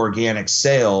 new organic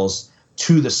sales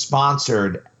to the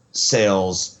sponsored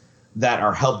sales that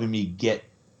are helping me get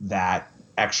that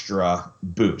extra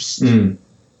boost?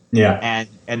 Yeah.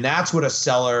 And that's what a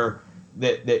seller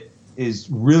that is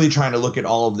really trying to look at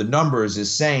all of the numbers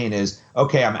is saying is,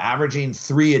 okay, I'm averaging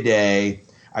 3 a day.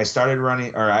 I started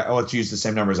running, let's use the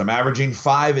same numbers. I'm averaging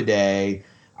 5 a day.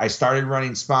 I started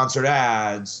running sponsored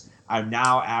ads. I'm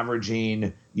now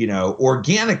averaging,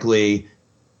 organically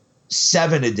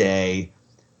 7 a day.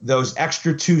 Those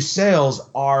extra 2 sales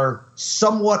are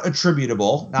somewhat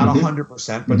attributable, not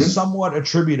 100%, but somewhat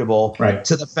attributable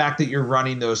to the fact that you're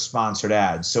running those sponsored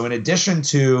ads. So in addition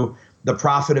to the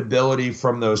profitability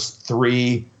from those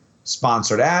 3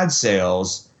 sponsored ad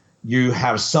sales, you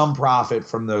have some profit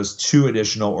from those 2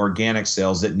 additional organic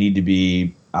sales that need to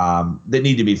be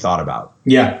thought about.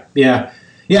 Yeah.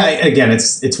 Again,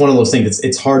 it's one of those things.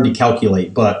 It's hard to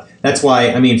calculate, but that's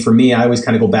why, for me, I always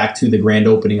kind of go back to the grand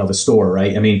opening of a store,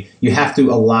 right? You have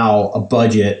to allow a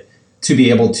budget to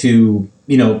be able to,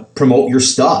 promote your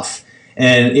stuff.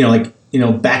 And,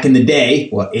 back in the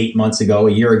day, 8 months ago,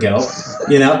 a year ago,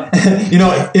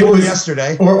 it was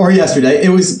yesterday or yesterday. It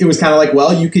was kind of like,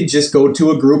 well, you could just go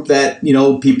to a group that,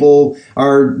 people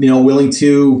are, willing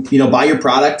to, buy your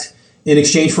product in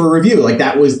exchange for a review. Like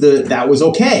that was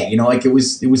okay.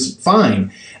 It was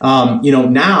fine.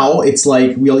 Now it's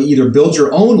like we'll either build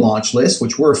your own launch list,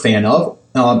 which we're a fan of,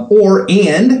 and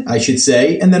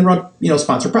then run,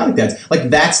 sponsored product ads. Like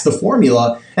that's the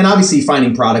formula. And obviously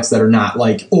finding products that are not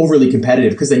like overly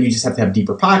competitive, because then you just have to have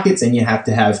deeper pockets and you have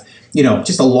to have,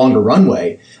 just a longer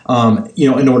runway,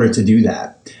 in order to do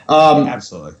that.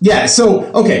 Absolutely. Yeah.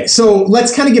 So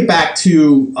let's kind of get back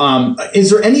to,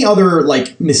 is there any other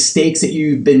like mistakes that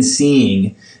you've been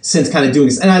seeing since kind of doing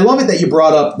this? And I love it that you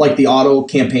brought up like the auto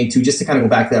campaign too, just to kind of go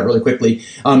back to that really quickly.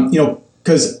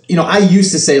 Because, I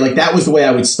used to say like that was the way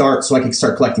I would start so I could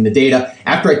start collecting the data.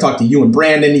 After I talked to you and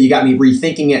Brandon, you got me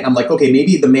rethinking it. I'm like, okay,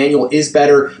 maybe the manual is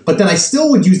better, but then I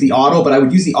still would use the auto, but I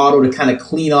would use the auto to kind of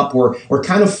clean up or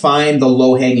kind of find the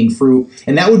low hanging fruit.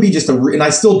 And that would be just and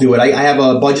I still do it. I have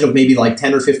a budget of maybe like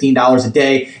 $10 or $15 a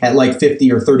day at like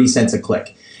 50 or 30 cents a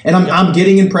click. And I'm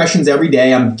getting impressions every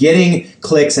day. I'm getting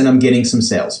clicks and I'm getting some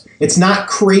sales. It's not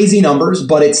crazy numbers,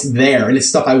 but it's there. And it's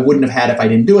stuff I wouldn't have had if I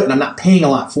didn't do it. And I'm not paying a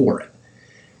lot for it.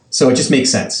 So it just makes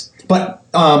sense. But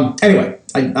anyway,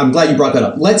 I'm glad you brought that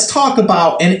up. Let's talk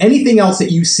about anything else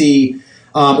that you see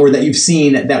or that you've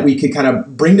seen that we could kind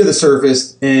of bring to the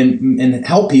surface and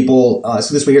help people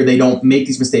so this way here they don't make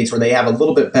these mistakes or they have a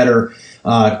little bit better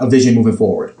a vision moving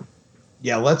forward.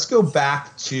 Yeah, let's go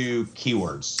back to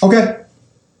keywords. Okay.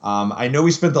 I know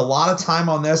we spent a lot of time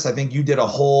on this. I think you did a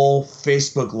whole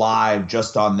Facebook Live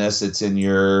just on this. It's in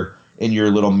your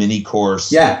little mini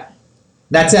course. Yeah.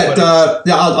 That's at,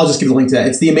 I'll just give the link to that.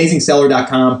 It's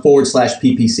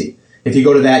theamazingseller.com/PPC. If you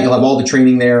go to that, you'll have all the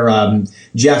training there.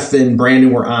 Jeff and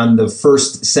Brandon were on the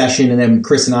first session, and then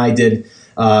Chris and I did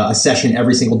a session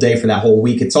every single day for that whole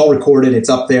week. It's all recorded. It's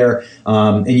up there,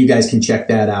 and you guys can check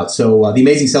that out. So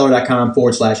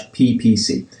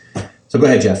theamazingseller.com/PPC. So go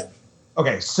ahead, Jeff.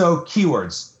 Okay, so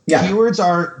keywords. Yeah. Keywords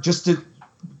are, just to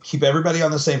keep everybody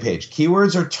on the same page,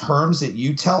 keywords are terms that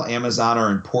you tell Amazon are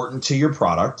important to your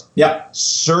product. Yep.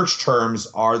 Search terms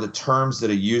are the terms that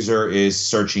a user is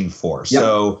searching for. Yep.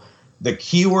 So the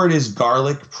keyword is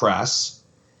garlic press,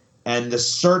 and the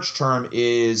search term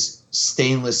is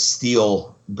stainless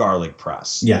steel garlic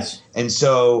press. Yes. And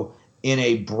so in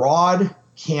a broad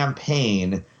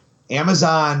campaign,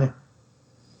 Amazon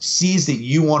sees that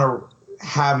you want to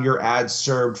have your ad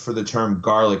served for the term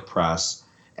garlic press,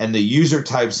 and the user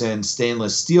types in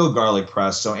stainless steel garlic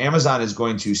press. So Amazon is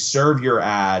going to serve your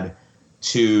ad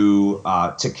to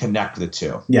connect the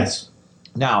two. Yes.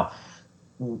 Now,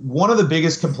 one of the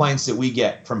biggest complaints that we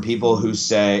get from people who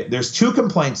say, there's 2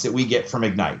 complaints that we get from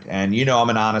Ignite, and I'm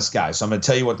an honest guy, so I'm going to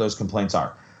tell you what those complaints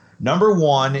are. Number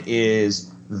 1 is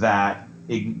that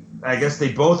I guess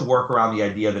they both work around the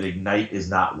idea that Ignite is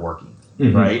not working,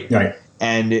 right? Right.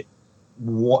 And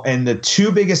the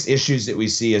 2 biggest issues that we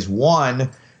see is 1,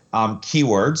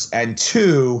 keywords, and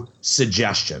 2,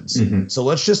 suggestions. So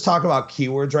let's just talk about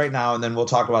keywords right now, and then we'll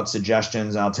talk about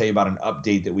suggestions, and I'll tell you about an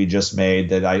update that we just made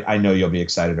that I know you'll be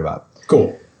excited about.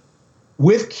 Cool.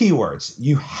 With keywords,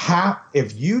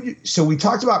 so we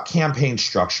talked about campaign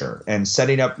structure and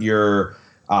setting up your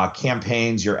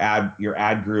campaigns, your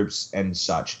ad groups and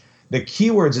such. The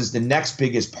keywords is the next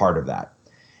biggest part of that.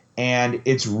 And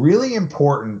it's really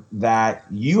important that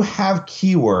you have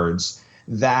keywords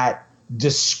that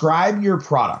describe your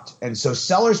product. And so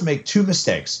sellers make two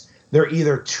mistakes. They're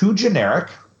either too generic,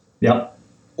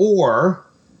 or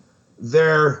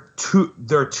they're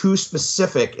too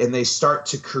specific, and they start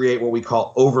to create what we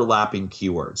call overlapping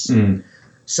keywords.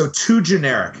 So too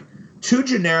generic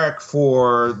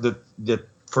for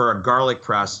for a garlic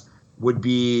press would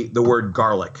be the word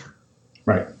garlic.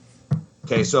 Right.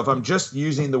 Okay, so if I'm just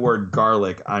using the word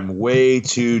garlic, I'm way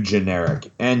too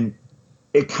generic. And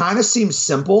it kind of seems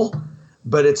simple,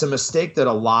 but it's a mistake that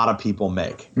a lot of people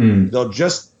make. They'll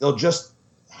just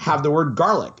have the word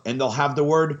garlic, and they'll have the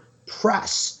word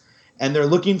press, and they're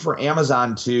looking for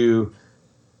Amazon to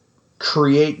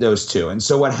create those two. And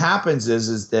so what happens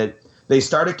is that they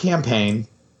start a campaign.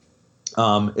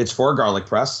 It's for a garlic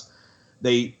press.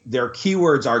 Their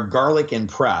keywords are garlic and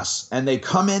press, and they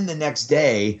come in the next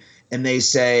day and they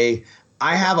say,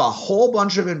 I have a whole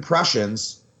bunch of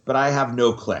impressions, but I have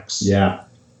no clicks. Yeah.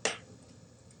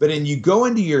 But then you go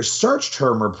into your search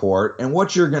term report, and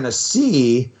what you're going to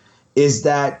see is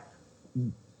that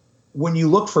when you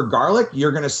look for garlic,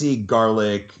 you're going to see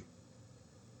garlic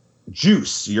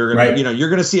juice. You're going to, you're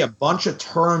going to see a bunch of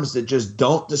terms that just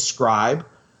don't describe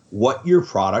what your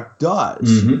product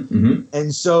does.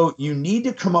 And so you need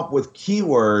to come up with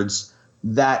keywords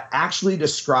that actually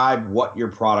describe what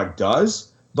your product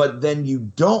does, but then you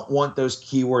don't want those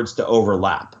keywords to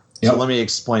overlap. So let me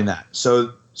explain that.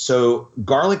 So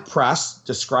garlic press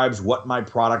describes what my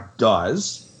product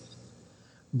does,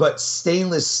 but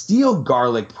stainless steel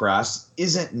garlic press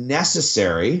isn't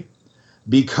necessary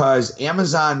because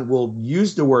Amazon will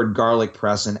use the word garlic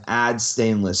press and add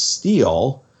stainless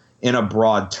steel in a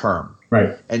broad term.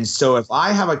 Right. And so if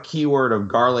I have a keyword of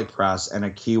garlic press and a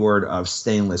keyword of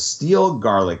stainless steel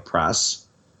garlic press,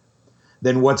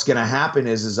 then what's going to happen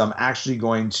is I'm actually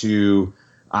going to,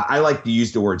 I like to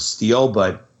use the word steel,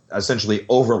 but essentially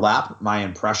overlap my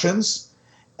impressions.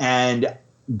 And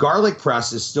garlic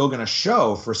press is still going to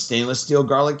show for stainless steel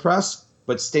garlic press,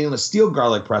 but stainless steel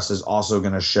garlic press is also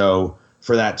going to show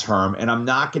for that term. And I'm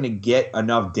not going to get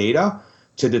enough data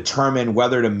to determine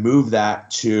whether to move that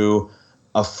to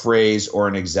a phrase or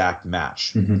an exact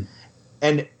match.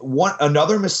 And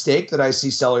another mistake that I see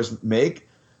sellers make,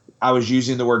 I was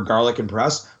using the word garlic and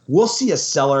press. We'll see a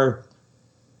seller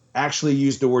actually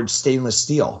use the word stainless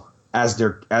steel as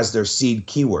their seed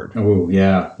keyword. Oh,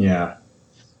 yeah.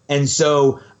 And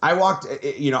so I walked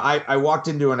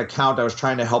into an account. I was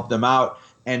trying to help them out,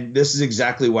 and this is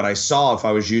exactly what I saw if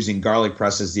I was using garlic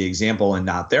press as the example and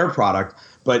not their product.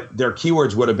 But their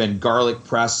keywords would have been garlic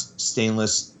press,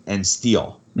 stainless, and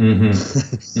steel.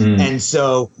 And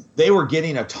so they were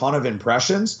getting a ton of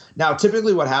impressions. Now,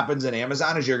 typically what happens in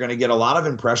Amazon is you're going to get a lot of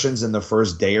impressions in the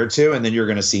first day or two, and then you're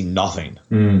going to see nothing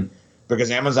because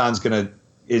Amazon's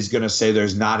is going to say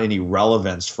there's not any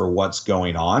relevance for what's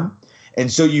going on.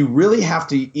 And so you really have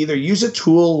to either use a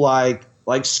tool like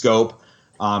Scope.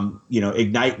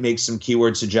 Ignite makes some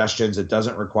keyword suggestions. It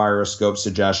doesn't require a Scope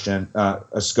suggestion,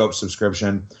 a Scope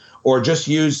subscription, or just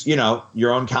use,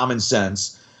 your own common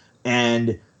sense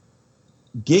and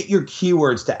get your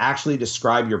keywords to actually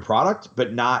describe your product,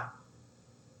 but not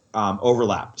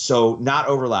overlap. So not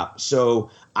overlap. So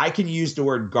I can use the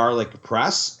word garlic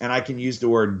press and I can use the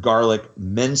word garlic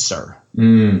mincer.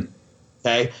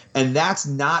 Okay. And that's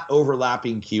not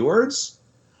overlapping keywords.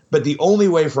 But the only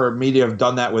way for me to have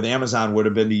done that with Amazon would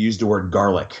have been to use the word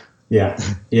garlic. Yeah.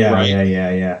 Right?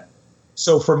 Yeah.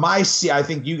 So for my seed, I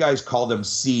think you guys call them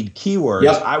seed keywords.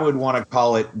 I would want to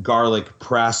call it garlic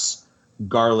press,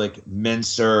 garlic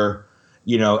mincer,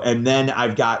 and then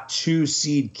I've got two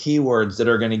seed keywords that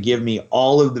are going to give me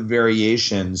all of the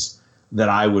variations that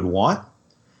I would want.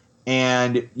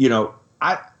 And,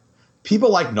 people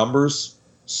like numbers.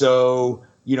 So,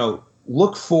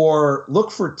 look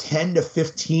for 10 to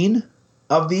 15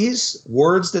 of these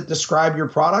words that describe your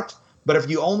product. But if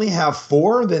you only have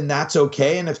 4, then that's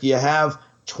okay. And if you have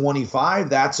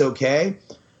 25, that's okay.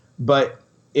 But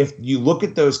if you look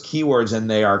at those keywords and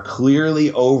they are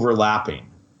clearly overlapping,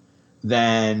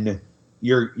 then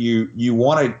you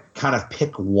want to kind of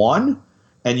pick one,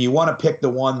 and you want to pick the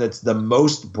one that's the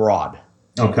most broad.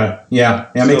 Okay. Yeah,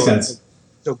 makes sense.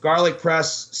 So garlic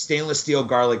press, stainless steel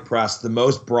garlic press, the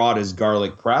most broad is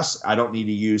garlic press. I don't need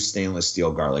to use stainless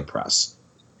steel garlic press.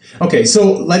 Okay,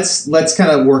 so let's kind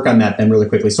of work on that then really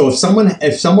quickly. So if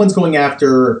someone's going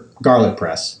after garlic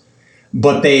press,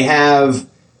 but they have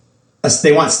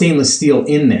they want stainless steel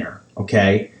in there,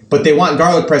 okay? But they want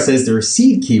garlic press as their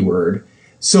seed keyword.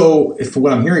 So if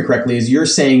what I'm hearing correctly is you're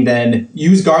saying then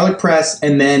use garlic press,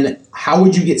 and then how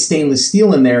would you get stainless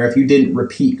steel in there if you didn't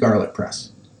repeat garlic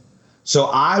press? So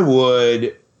I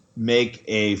would make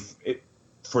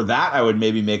for that, I would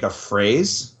maybe make a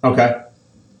phrase. Okay.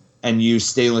 And use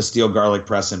stainless steel garlic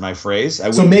press in my phrase.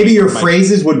 So maybe your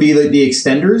phrases would be the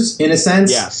extenders in a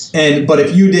sense? Yes. But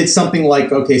if you did something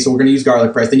like, okay, so we're going to use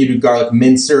garlic press, then you do garlic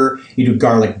mincer, you do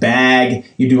garlic bag,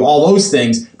 you do all those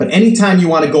things. But anytime you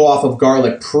want to go off of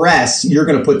garlic press, you're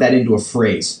going to put that into a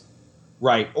phrase.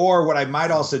 Right. Or what I might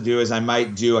also do is I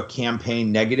might do a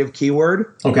campaign negative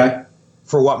keyword. Okay.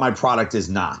 For what my product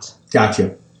is not.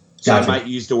 Gotcha. So I might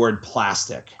use the word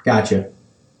plastic. Gotcha.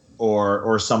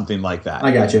 Or something like that.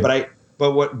 I got you.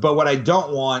 But what I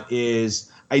don't want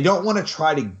is I don't want to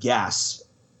try to guess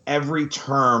every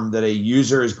term that a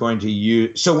user is going to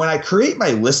use. So when I create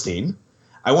my listing,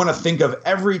 I want to think of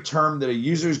every term that a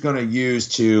user is going to use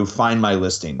to find my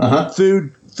listing. Uh-huh.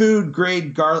 Food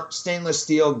grade stainless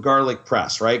steel garlic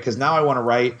press, right? Because now I want to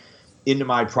write into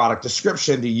my product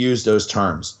description to use those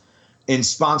terms. In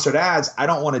sponsored ads, I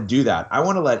don't want to do that. I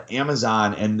want to let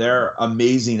Amazon and their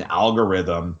amazing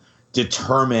algorithm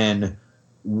determine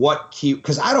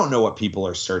because I don't know what people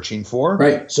are searching for.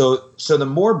 Right. So the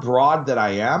more broad that I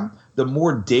am, the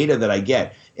more data that I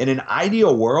get. In an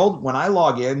ideal world, when I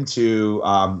log into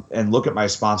and look at my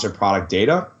sponsored product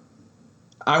data,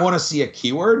 I want to see a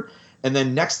keyword, and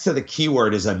then next to the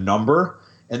keyword is a number,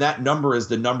 and that number is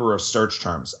the number of search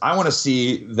terms. I want to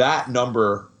see that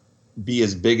number be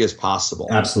as big as possible.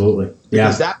 Absolutely. Yeah.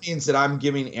 Because that means that I'm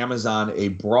giving Amazon a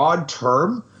broad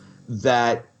term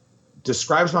that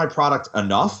describes my product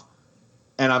enough,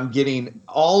 and I'm getting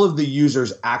all of the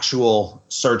user's actual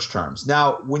search terms.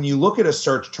 Now, when you look at a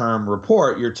search term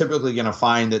report, you're typically going to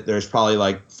find that there's probably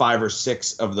like 5 or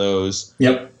 6 of those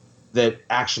that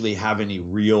actually have any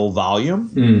real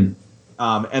volume.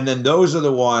 And then those are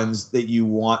the ones that you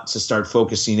want to start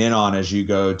focusing in on as you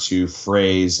go to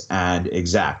phrase and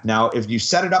exact. Now, if you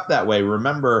set it up that way,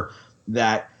 remember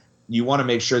that you want to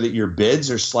make sure that your bids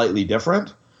are slightly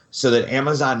different so that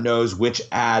Amazon knows which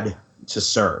ad to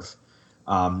serve.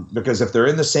 Because if they're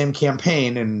in the same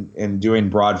campaign and doing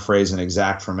broad, phrase, and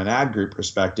exact from an ad group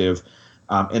perspective,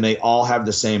 and they all have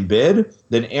the same bid,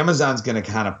 then Amazon's going to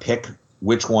kind of pick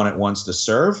which one it wants to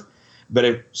serve.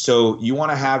 But so you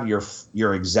want to have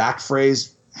your exact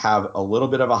phrase have a little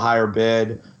bit of a higher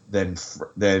bid than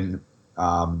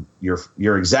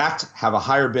your exact have a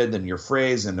higher bid than your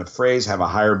phrase, and the phrase have a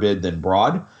higher bid than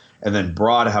broad, and then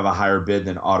broad have a higher bid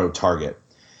than auto target.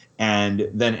 And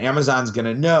then Amazon's going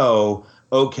to know,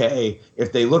 okay,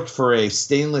 if they looked for a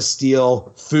stainless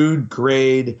steel food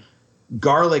grade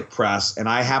garlic press and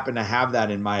I happen to have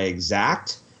that in my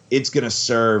exact, it's going to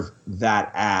serve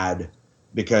that ad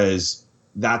because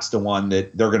that's the one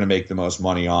that they're going to make the most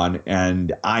money on.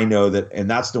 And I know that, and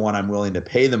that's the one I'm willing to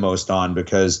pay the most on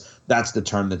because that's the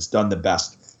term that's done the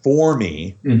best for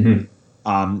me.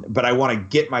 But I want to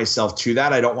get myself to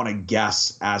that. I don't want to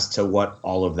guess as to what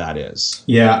all of that is.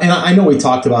 Yeah, and I know we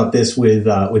talked about this with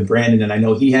Brandon, and I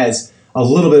know he has a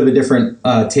little bit of a different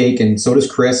take, and so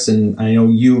does Chris, and I know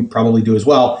you probably do as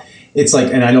well. It's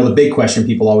like, and I know the big question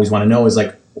people always want to know is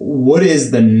like, what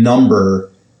is the number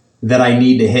that I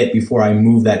need to hit before I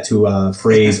move that to a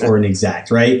phrase or an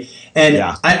exact, right? And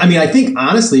yeah. I mean, I think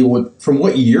honestly, from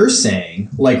what you're saying,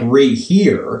 like right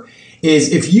here,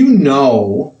 is if you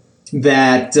know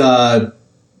that,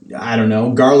 I don't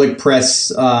know, garlic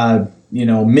press,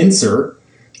 mincer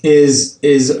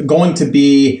is going to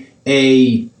be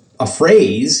a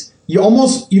phrase,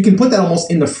 you can put that almost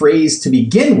in the phrase to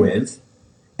begin with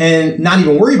and not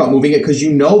even worry about moving it because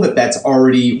you know that that's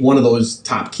already one of those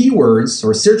top keywords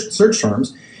or search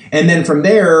terms. And then from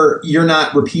there, you're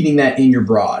not repeating that in your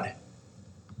broad.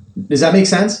 Does that make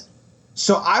sense?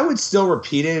 So I would still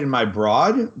repeat it in my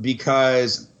broad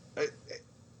because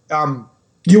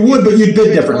you would, but you'd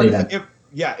bid differently then.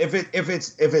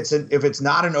 If it's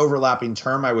not an overlapping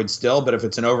term, I would still. But if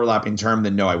it's an overlapping term,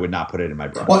 then no, I would not put it in my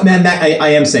broad. Well, man, I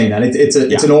am saying that it's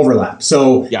an overlap.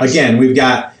 So again, we've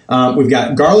got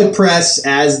garlic press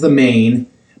as the main.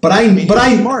 But I'm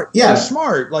smart. Yeah, you're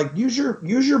smart. Like use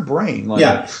your brain. Like,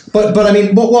 yeah, but I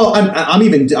mean, well, I'm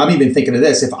even thinking of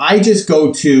this. If I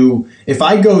go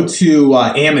to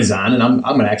Amazon, and I'm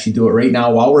going to actually do it right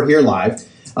now while we're here live.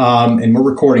 And we're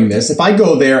recording this. If I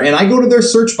go there and I go to their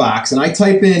search box and I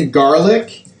type in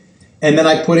garlic and then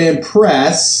I put in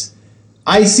press,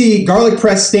 I see garlic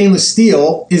press stainless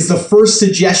steel is the first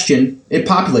suggestion it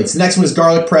populates. The next one is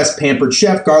garlic press pampered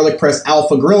chef, garlic press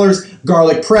alpha grillers,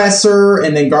 garlic presser,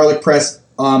 and then garlic press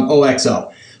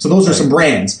OXO. So those are some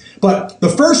brands. But the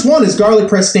first one is garlic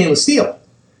press stainless steel.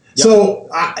 Yep.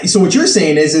 So what you're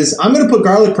saying is I'm going to put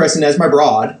garlic press in as my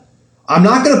broad. I'm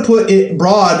not going to put it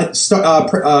broad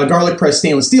garlic press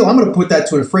stainless steel. I'm going to put that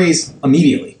to a phrase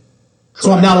immediately. Correct.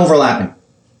 So I'm not overlapping.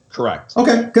 Correct.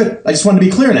 Okay, good. I just wanted to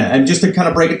be clear on that, and just to kind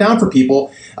of break it down for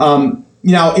people. So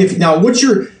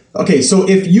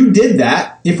if you did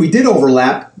that, if we did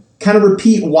overlap, kind of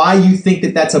repeat why you think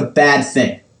that that's a bad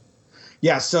thing.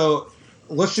 Yeah. So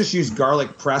let's just use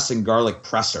garlic press and garlic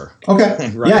presser.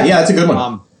 Okay. Right? Yeah, that's a good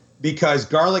one. Because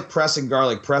garlic press and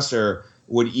garlic presser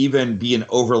would even be an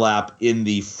overlap in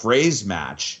the phrase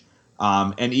match,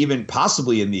 and even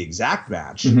possibly in the exact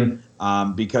match,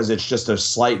 because it's just a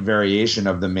slight variation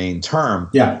of the main term.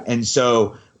 Yeah. And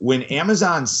so when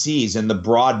Amazon sees in the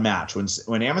broad match,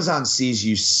 when Amazon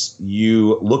sees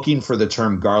you looking for the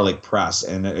term garlic press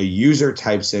and a user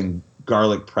types in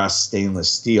garlic press stainless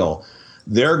steel,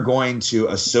 they're going to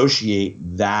associate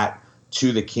that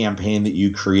to the campaign that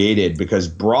you created, because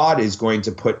broad is going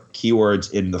to put keywords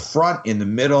in the front, in the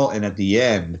middle, and at the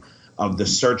end of the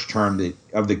search term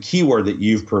of the keyword that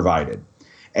you've provided.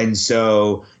 And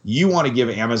so you want to give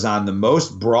Amazon the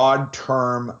most broad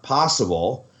term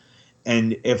possible.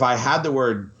 And if I had the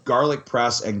word garlic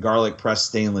press and garlic press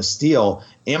stainless steel,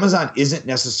 Amazon isn't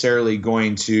necessarily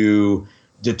going to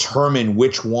determine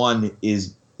which one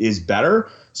is better.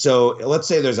 So let's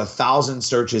say there's 1,000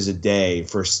 searches a day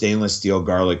for stainless steel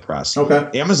garlic press.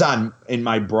 Okay. Amazon, in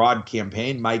my broad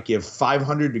campaign, might give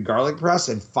 500 to garlic press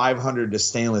and 500 to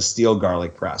stainless steel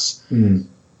garlic press. Mm.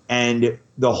 And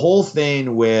the whole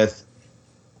thing with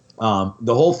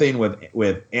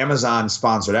Amazon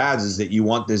sponsored ads is that you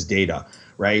want this data,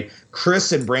 right?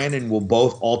 Chris and Brandon will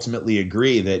both ultimately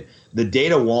agree that the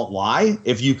data won't lie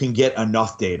if you can get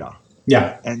enough data.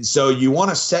 Yeah. And so you want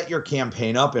to set your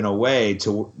campaign up in a way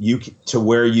to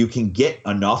where you can get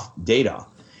enough data.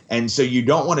 And so you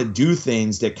don't want to do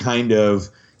things that kind of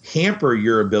hamper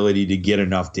your ability to get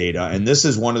enough data. And this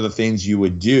is one of the things you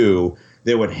would do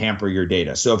that would hamper your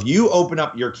data. So if you open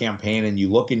up your campaign and you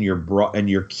look in your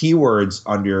keywords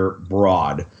under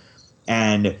broad,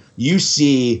 and you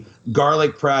see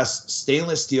garlic press,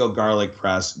 stainless steel garlic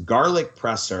press, garlic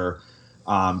presser,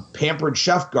 Pampered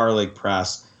Chef garlic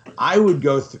press, I would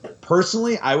go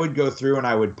through and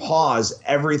I would pause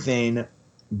everything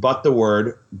but the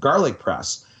word garlic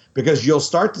press, because you'll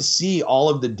start to see all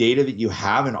of the data that you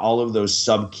have in all of those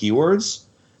sub keywords,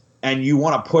 and you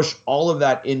want to push all of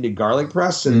that into garlic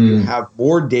press so that you have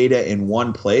more data in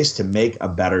one place to make a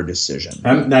better decision.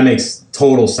 That makes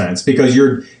total sense, because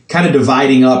you're kind of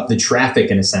dividing up the traffic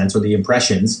in a sense, or the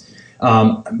impressions,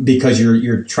 because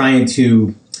you're trying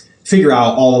to figure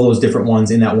out all of those different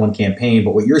ones in that one campaign.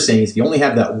 But what you're saying is if you only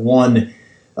have that one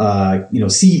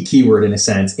seed keyword in a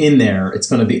sense in there, it's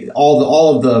going to be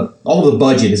all of the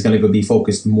budget is going to be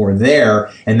focused more there,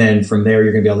 and then from there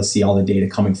you're going to be able to see all the data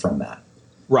coming from that.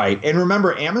 Right. And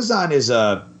remember, Amazon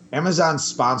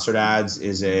sponsored ads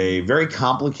is a very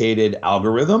complicated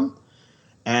algorithm,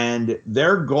 and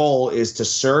their goal is to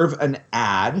serve an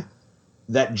ad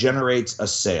that generates a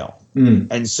sale.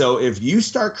 And so if you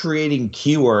start creating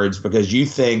keywords because you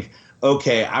think,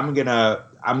 okay, I'm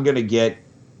gonna get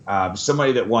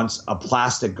somebody that wants a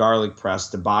plastic garlic press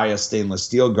to buy a stainless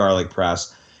steel garlic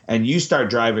press, and you start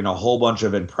driving a whole bunch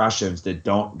of impressions that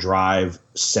don't drive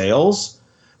sales,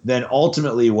 then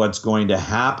ultimately what's going to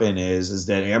happen is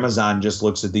that Amazon just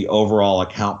looks at the overall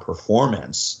account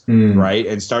performance, right,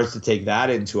 and starts to take that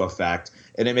into effect,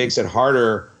 and it makes it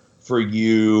harder for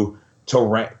you to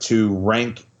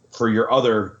rank for your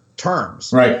other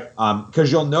terms, right? Because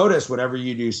you'll notice whenever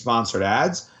you do sponsored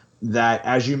ads that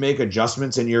as you make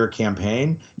adjustments in your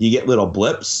campaign, you get little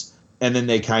blips, and then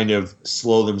they kind of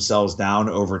slow themselves down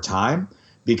over time,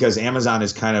 because Amazon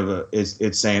is kind of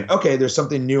it's saying, okay, there's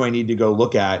something new I need to go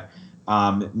look at.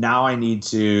 Now I need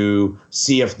to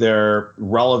see if they're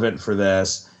relevant for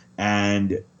this,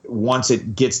 and once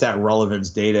it gets that relevance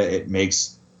data, it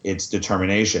makes its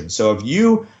determination. So if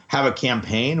you have a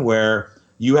campaign where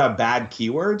you have bad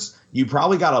keywords, you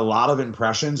probably got a lot of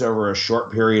impressions over a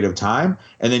short period of time,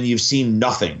 and then you've seen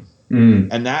nothing.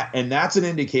 And that's an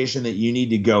indication that you need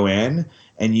to go in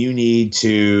and you need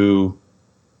to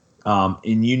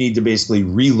basically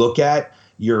relook at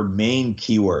your main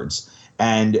keywords.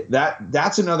 And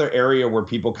that's another area where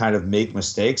people kind of make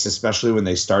mistakes, especially when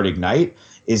they start Ignite,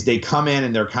 is they come in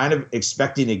and they're kind of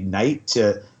expecting Ignite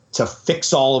to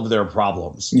fix all of their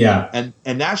problems. Yeah.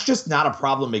 And that's just not a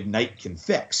problem Ignite can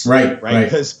fix. Right.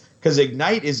 Because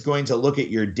Ignite is going to look at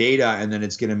your data, and then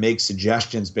it's going to make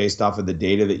suggestions based off of the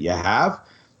data that you have.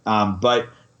 But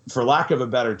for lack of a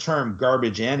better term,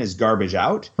 garbage in is garbage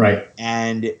out. Right.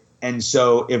 And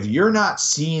so if you're not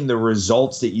seeing the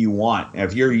results that you want,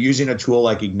 if you're using a tool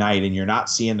like Ignite and you're not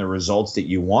seeing the results that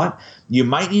you want, you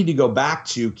might need to go back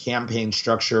to campaign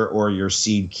structure or your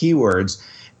seed keywords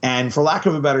and, for lack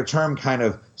of a better term, kind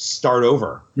of start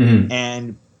over. Mm-hmm.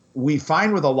 And we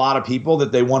find with a lot of people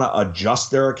that they want to adjust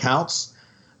their accounts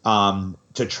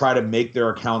to try to make their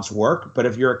accounts work. But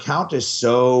if your account is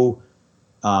so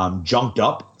junked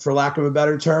up, for lack of a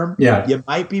better term, you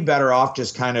might be better off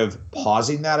just kind of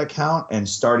pausing that account and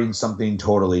starting something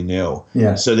totally new,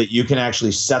 so that you can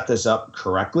actually set this up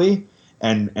correctly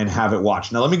and have it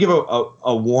watch. Now, let me give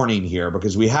a warning here,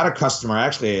 because we had a customer,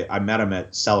 actually I met him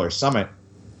at Seller Summit,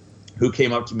 who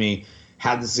came up to me,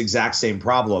 had this exact same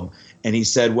problem, and he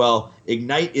said, well,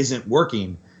 Ignite isn't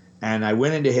working. And I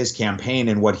went into his campaign,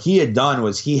 and what he had done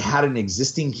was he had an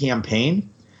existing campaign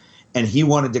and he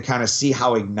wanted to kind of see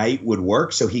how Ignite would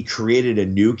work. So he created a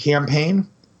new campaign,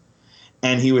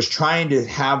 and he was trying to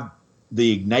have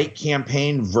the Ignite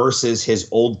campaign versus his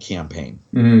old campaign.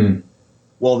 Mm-hmm.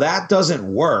 Well, that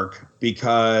doesn't work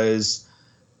because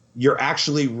you're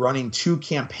actually running two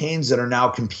campaigns that are now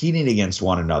competing against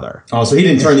one another. Oh, so he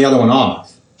didn't turn the other one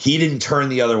off. He didn't turn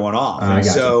the other one off. And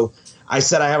so I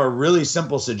said, I have a really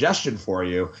simple suggestion for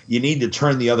you. You need to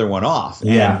turn the other one off.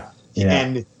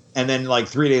 And then like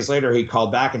 3 days later, he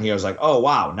called back and he was like, oh,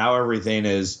 wow, now everything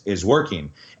is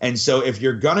working. And so if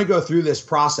you're going to go through this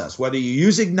process, whether you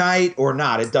use Ignite or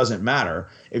not, it doesn't matter.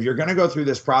 If you're going to go through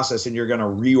this process and you're going to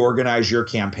reorganize your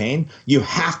campaign, you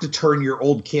have to turn your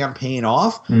old campaign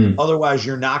off. Otherwise,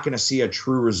 you're not going to see a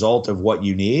true result of what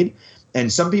you need.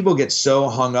 And some people get so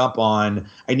hung up on,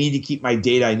 I need to keep my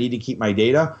data. I need to keep my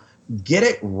data. Get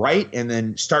it right and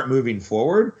then start moving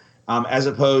forward, as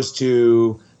opposed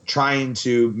to trying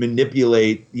to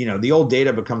manipulate. The old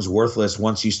data becomes worthless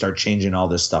once you start changing all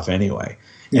this stuff anyway.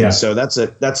 And so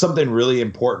that's something really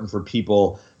important for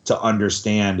people to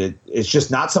understand. It's just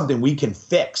not something we can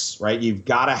fix, right? You've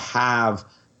got to have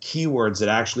keywords that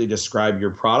actually describe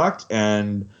your product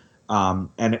and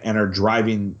are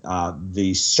driving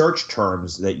the search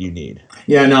terms that you need.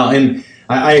 Yeah, no, and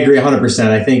I agree 100%.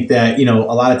 I think that, a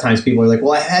lot of times people are like,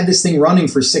 well, I had this thing running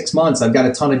for 6 months. I've got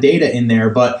a ton of data in there.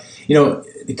 But,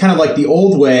 kind of like the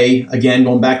old way, again,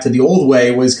 going back to the old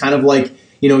way, was kind of like,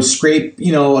 scrape,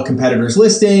 a competitor's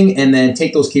listing and then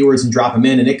take those keywords and drop them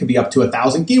in. And it could be up to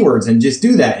 1,000 keywords and just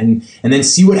do that and then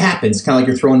see what happens. Kind of like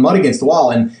you're throwing mud against the wall.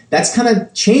 And that's kind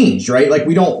of changed, right? Like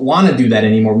we don't want to do that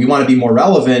anymore. We want to be more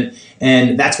relevant.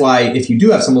 And that's why if you do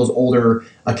have some of those older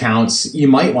accounts, you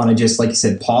might want to just, like you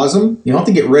said, pause them. You don't have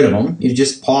to get rid of them. You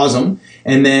just pause them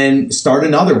and then start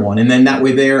another one. And then that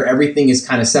way everything is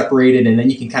kind of separated. And then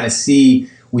you can kind of see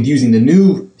with using the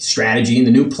new strategy and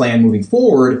the new plan moving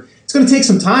forward. It's going to take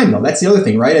some time, though. That's the other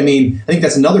thing, right? I mean, I think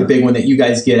that's another big one that you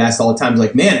guys get asked all the time. It's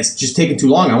like, man, it's just taking too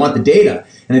long. I want the data.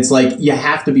 And it's like, you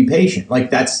have to be patient.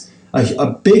 Like that's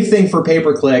a big thing for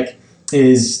pay-per-click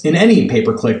is in any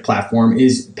pay-per-click platform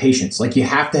is patience. Like you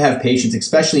have to have patience,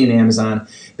 especially in Amazon,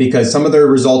 because some of their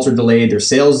results are delayed. Their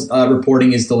sales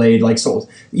reporting is delayed. Like, so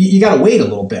you got to wait a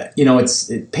little bit.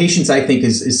 Patience, I think,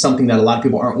 is something that a lot of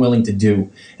people aren't willing to do.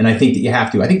 And I think that you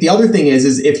have to. I think the other thing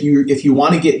is if you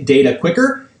want to get data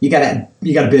quicker, you got to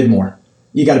bid more.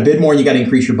 You got to bid more and you got to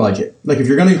increase your budget. Like if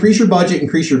you're going to increase your budget,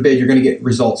 increase your bid, you're going to get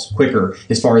results quicker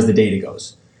as far as the data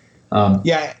goes.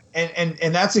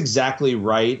 And that's exactly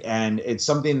right. And it's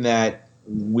something that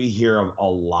we hear a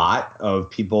lot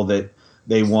of people that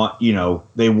they want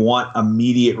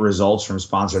immediate results from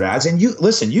sponsored ads. And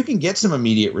you can get some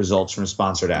immediate results from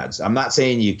sponsored ads. I'm not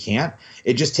saying you can't.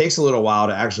 It just takes a little while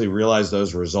to actually realize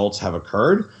those results have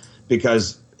occurred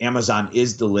because Amazon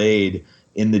is delayed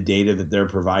in the data that they're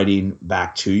providing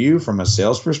back to you from a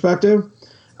sales perspective.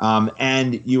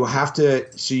 And you have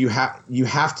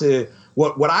to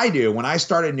what I do when I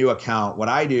start a new account, what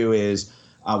I do is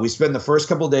we spend the first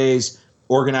couple of days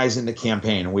organizing the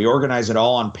campaign, and we organize it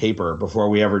all on paper before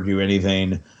we ever do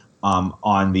anything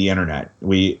on the internet.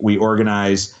 We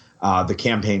organize the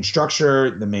campaign structure,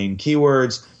 the main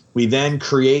keywords. We then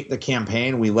create the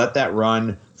campaign. We let that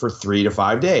run for 3 to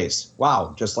 5 days.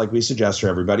 Wow, just like we suggest for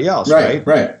everybody else, right?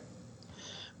 Right.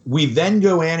 We then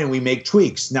go in and we make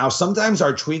tweaks. Now, sometimes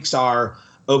our tweaks are,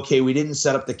 okay, we didn't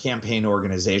set up the campaign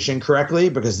organization correctly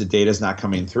because the data is not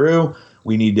coming through.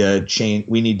 We need to change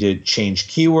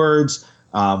keywords.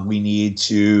 We need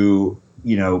to,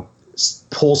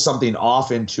 pull something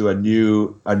off into a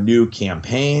new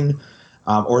campaign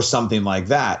or something like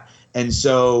that. And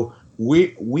so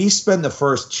we spend the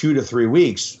first 2 to 3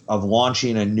 weeks of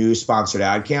launching a new sponsored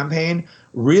ad campaign,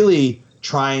 really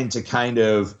trying to kind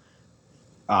of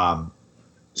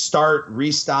start,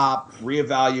 restop,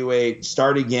 reevaluate,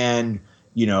 start again,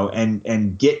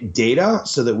 and get data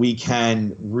so that we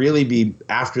can really be,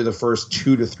 after the first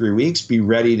 2 to 3 weeks, be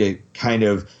ready to kind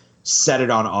of set it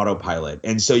on autopilot.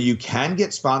 And so you can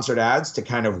get sponsored ads to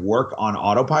kind of work on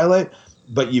autopilot,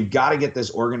 but you've got to get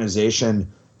this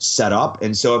organization set up.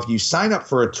 And so if you sign up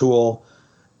for a tool,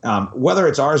 whether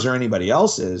it's ours or anybody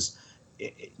else's,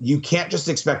 you can't just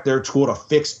expect their tool to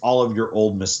fix all of your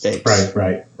old mistakes.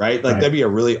 Right. Like that'd be a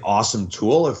really awesome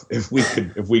tool if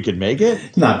we could make it.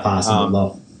 It's not possible,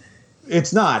 though.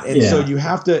 It's not. And so you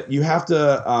have to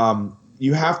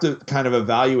kind of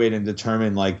evaluate and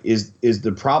determine, like, is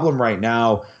the problem right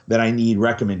now that I need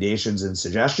recommendations and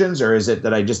suggestions, or is it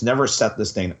that I just never set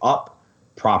this thing up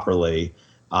properly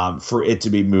for it to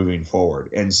be moving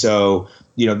forward? And so,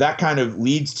 that kind of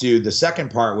leads to the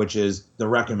second part, which is the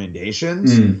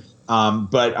recommendations.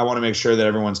 But I want to make sure that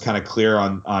everyone's kind of clear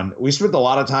on we spent a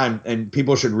lot of time, and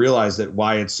people should realize that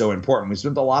why it's so important. We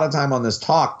spent a lot of time on this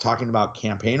talking about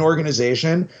campaign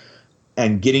organization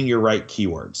and getting your right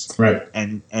keywords. Right.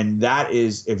 And that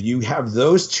is, if you have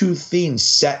those two things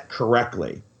set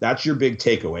correctly, that's your big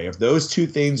takeaway. If those two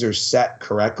things are set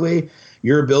correctly,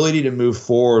 your ability to move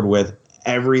forward with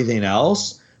everything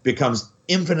else becomes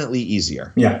infinitely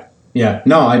easier. Yeah.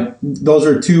 No, those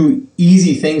are two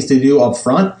easy things to do up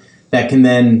front that can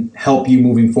then help you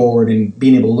moving forward and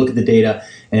being able to look at the data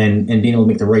and being able to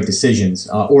make the right decisions,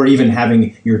 or even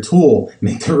having your tool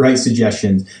make the right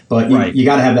suggestions. But you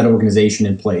got to have that organization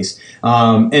in place.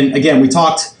 And again, we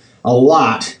talked a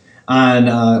lot on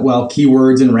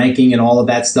keywords and ranking and all of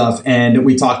that stuff. And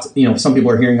we talked, some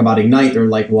people are hearing about Ignite. They're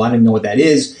like, well, I didn't know what that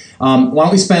is. Why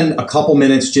don't we spend a couple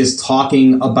minutes just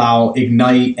talking about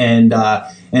Ignite? And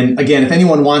again, if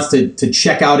anyone wants to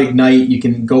check out Ignite, you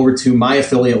can go over to my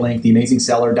affiliate link,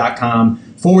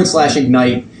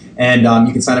 theamazingseller.com/Ignite. And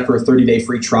you can sign up for a 30-day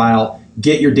free trial,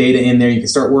 get your data in there. You can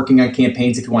start working on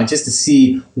campaigns if you want, just to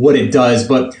see what it does.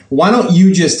 But why don't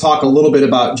you just talk a little bit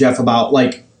about, Jeff, about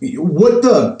like what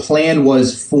the plan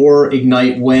was for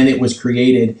Ignite when it was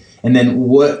created, and then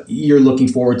what you're looking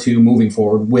forward to moving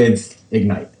forward with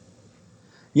Ignite.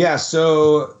 Yeah,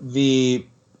 so the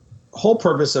whole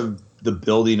purpose of the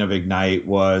building of Ignite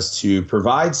was to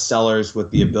provide sellers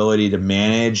with the ability to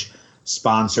manage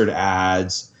sponsored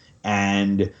ads,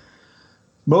 and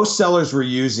most sellers were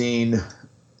using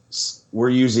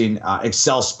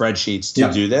Excel spreadsheets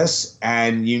to do this,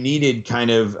 and you needed kind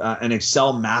of an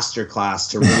Excel masterclass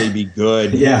to really be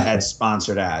good at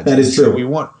sponsored ads. That is true. So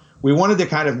we wanted to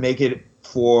kind of make it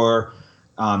for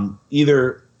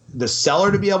either the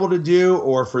seller to be able to do,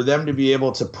 or for them to be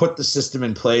able to put the system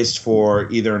in place for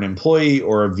either an employee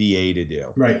or a VA to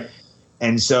do. Right.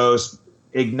 And so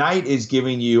Ignite is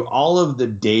giving you all of the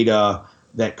data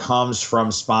that comes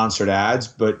from sponsored ads,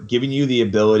 but giving you the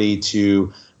ability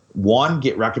to, one,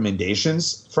 get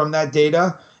recommendations from that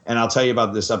data. And I'll tell you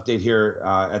about this update here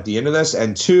at the end of this.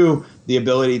 And two, the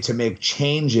ability to make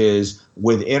changes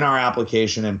within our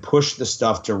application and push the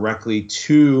stuff directly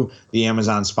to the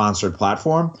Amazon sponsored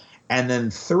platform. And then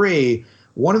three,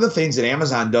 one of the things that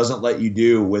Amazon doesn't let you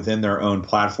do within their own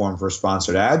platform for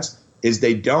sponsored ads is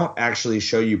they don't actually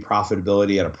show you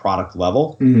profitability at a product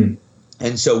level. Mm-hmm.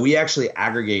 And so we actually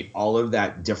aggregate all of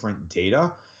that different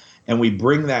data, and we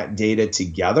bring that data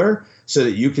together so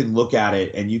that you can look at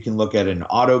it, and you can look at an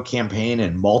auto campaign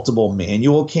and multiple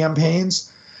manual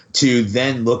campaigns to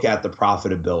then look at the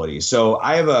profitability. So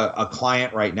I have a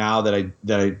client right now that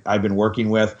I've been working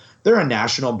with. They're a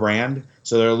national brand,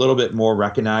 so they're a little bit more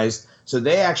recognized. So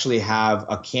they actually have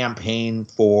a campaign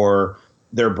for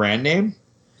their brand name.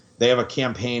 They have a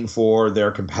campaign for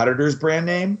their competitor's brand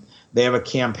name. They have a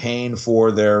campaign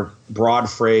for their broad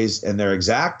phrase and their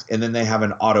exact, and then they have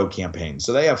an auto campaign.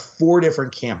 So they have 4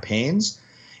 different campaigns.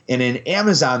 And in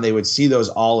Amazon, they would see those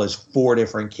all as 4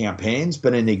 different campaigns.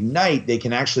 But in Ignite, they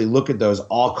can actually look at those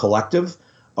all collective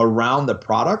around the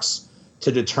products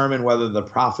to determine whether the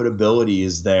profitability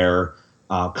is there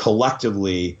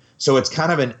collectively. So it's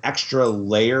kind of an extra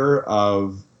layer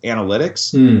of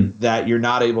analytics that you're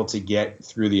not able to get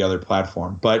through the other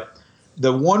platform. But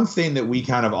the one thing that we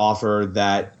kind of offer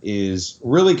that is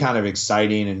really kind of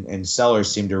exciting and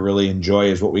sellers seem to really enjoy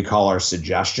is what we call our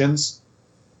suggestions.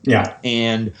 Yeah.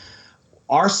 And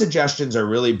our suggestions are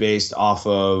really based off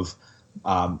of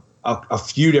a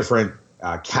few different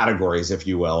categories, if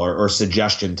you will, or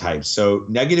suggestion types. So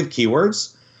negative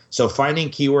keywords. So finding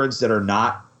keywords that are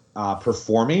not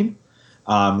performing.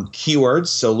 Keywords.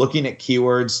 So looking at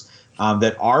keywords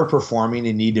that are performing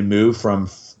and need to move from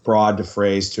broad to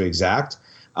phrase to exact,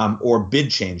 or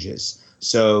bid changes.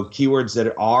 So keywords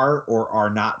that are or are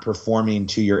not performing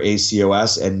to your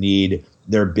ACOS and need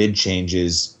their bid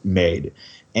changes made.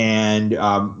 And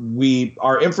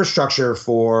our infrastructure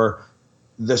for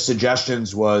the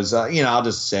suggestions was, I'll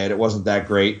just say it wasn't that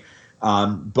great.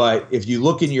 But if you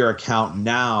look in your account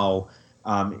now,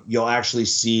 you'll actually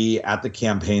see at the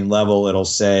campaign level, it'll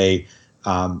say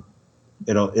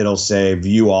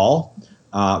view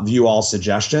all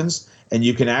suggestions, and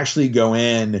you can actually go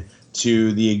in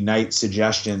to the Ignite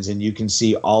suggestions and you can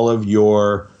see all of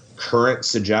your current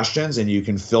suggestions and you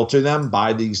can filter them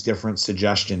by these different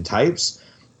suggestion types.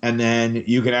 And then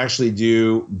you can actually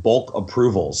do bulk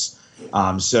approvals.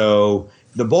 So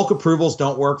the bulk approvals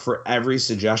don't work for every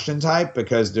suggestion type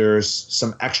because there's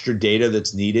some extra data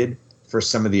that's needed for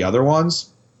some of the other ones.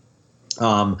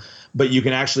 But you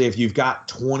can actually, if you've got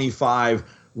 25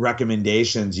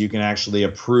 recommendations, you can actually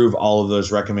approve all of those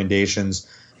recommendations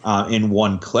in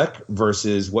one click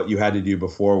versus what you had to do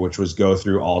before, which was go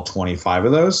through all 25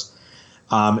 of those.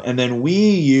 And then we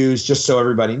use, just so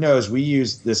everybody knows, we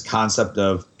use this concept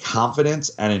of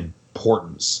confidence and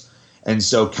importance. And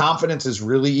so confidence is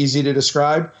really easy to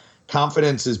describe.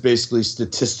 Confidence is basically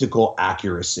statistical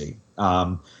accuracy.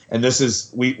 And this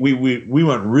is, we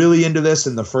went really into this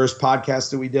in the first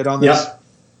podcast that we did on this.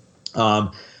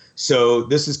 Yep. So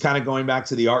this is kind of going back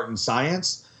to the art and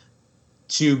science.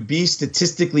 To be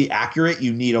statistically accurate,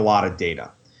 you need a lot of data.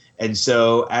 And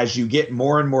so as you get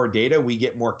more and more data, we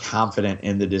get more confident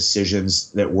in the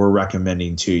decisions that we're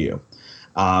recommending to you.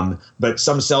 But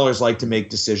some sellers like to make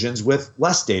decisions with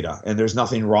less data, and there's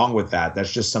nothing wrong with that.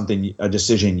 That's just a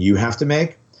decision you have to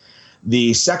make.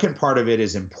 The second part of it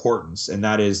is importance, and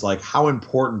that is like, how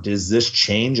important is this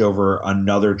change over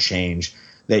another change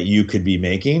that you could be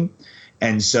making?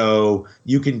 And so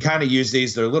you can kind of use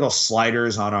these. They're little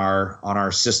sliders on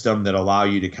our system that allow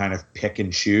you to kind of pick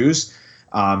and choose.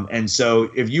 And so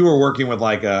if you were working with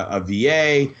like a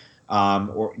VA,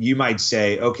 or you might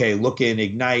say, okay, look in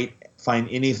Ignite, find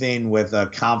anything with a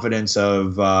confidence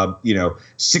of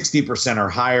 60% or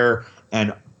higher,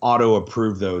 and auto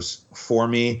approve those for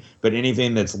me. But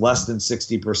anything that's less than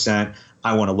 60%,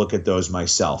 I want to look at those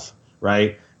myself,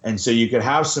 right? And so you could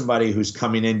have somebody who's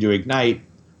coming into Ignite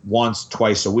once,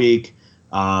 twice a week,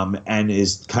 and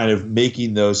is kind of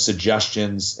making those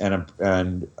suggestions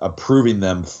and approving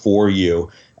them for you.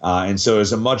 And so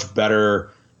there's a much better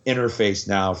interface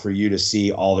now for you to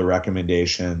see all the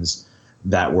recommendations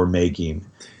that we're making.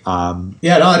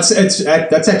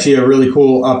 That's actually a really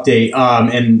cool update.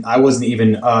 And I wasn't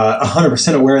even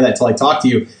 100% aware of that till I talked to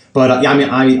you. But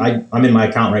I'm in my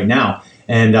account right now.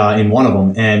 And in one of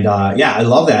them. And I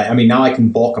love that. I mean, now I can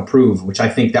bulk approve, which I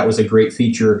think that was a great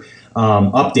feature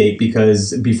update,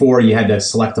 because before you had to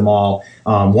select them all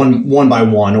one by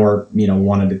one, or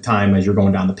one at a time as you're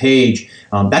going down the page.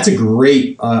 That's a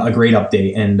great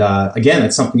update. And again,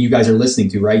 that's something you guys are listening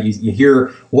to, right? You hear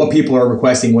what people are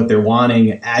requesting, what they're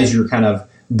wanting as you're kind of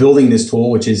building this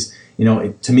tool, which is,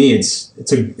 to me, it's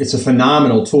a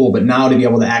phenomenal tool. But now to be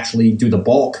able to actually do the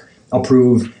bulk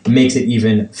approve makes it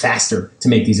even faster to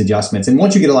make these adjustments. And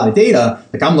once you get a lot of data,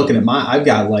 like I'm looking at I've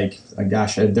got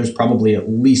there's probably at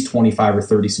least 25 or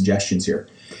 30 suggestions here.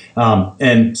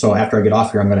 And so after I get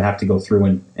off here, I'm going to have to go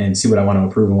through and see what I want to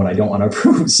approve and what I don't want to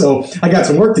approve. So I got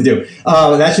some work to do.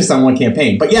 That's just on one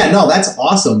campaign. But that's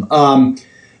awesome.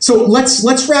 So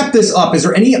let's wrap this up. Is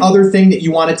there any other thing that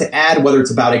you wanted to add, whether it's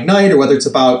about Ignite or whether it's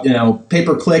about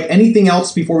pay-per-click, anything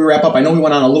else before we wrap up? I know we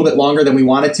went on a little bit longer than we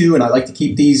wanted to, and I like to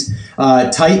keep these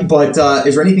tight. But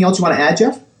is there anything else you want to add,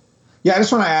 Jeff? Yeah, I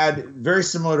just want to add, very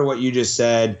similar to what you just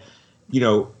said.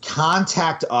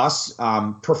 Contact us,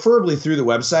 preferably through the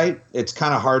website. It's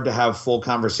kind of hard to have full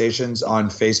conversations on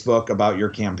Facebook about your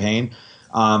campaign.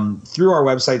 Through our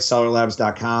website,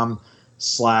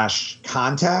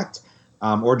 sellerlabs.com/contact.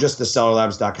 Or just the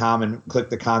sellerlabs.com and click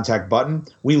the contact button.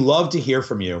 We love to hear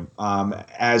from you.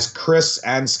 As Chris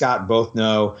and Scott both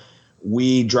know,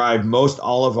 we drive most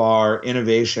all of our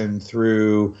innovation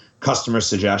through customer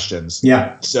suggestions.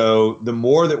 Yeah. So the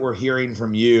more that we're hearing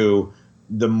from you,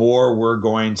 the more we're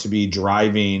going to be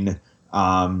driving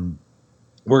those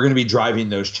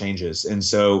changes. And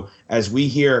so as we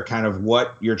hear kind of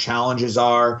what your challenges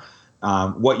are,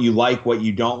 what you like, what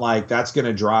you don't like, that's going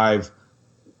to drive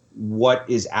what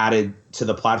is added to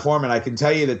the platform. And I can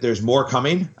tell you that there's more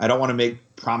coming. I don't want to make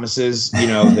promises,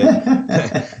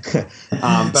 that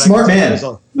but smart man.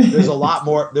 There's a lot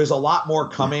more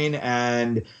coming,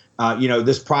 and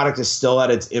this product is still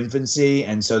at its infancy,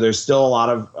 and so there's still a lot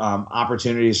of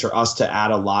opportunities for us to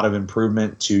add a lot of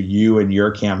improvement to you and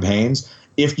your campaigns.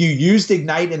 If you used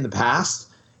Ignite in the past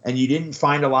and you didn't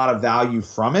find a lot of value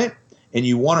from it and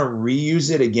you want to reuse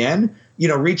it again,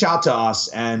 reach out to us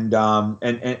and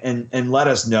let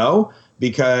us know,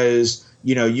 because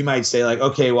you might say like,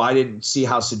 okay, well, I didn't see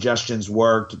how suggestions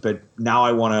worked, but now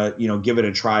I want to, give it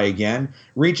a try again.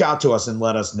 Reach out to us and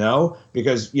let us know,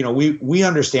 because, we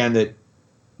understand that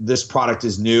this product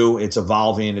is new, it's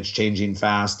evolving, it's changing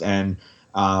fast, and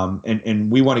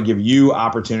we want to give you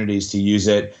opportunities to use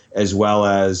it, as well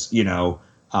as,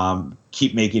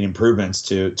 keep making improvements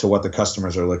to what the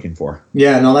customers are looking for.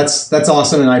 Yeah, no, that's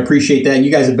awesome, and I appreciate that.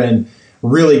 You guys have been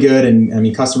really good, and I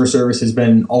mean, customer service has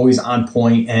been always on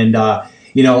point, and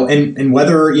and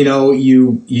whether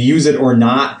you use it or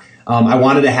not, I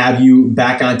wanted to have you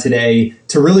back on today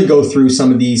to really go through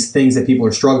some of these things that people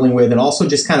are struggling with, and also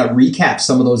just kind of recap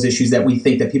some of those issues that we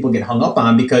think that people get hung up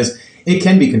on, because it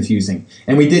can be confusing.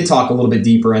 And we did talk a little bit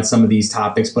deeper on some of these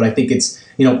topics, but I think it's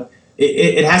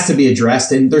it has to be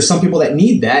addressed, and there's some people that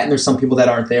need that, and there's some people that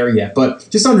aren't there yet. But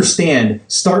just understand,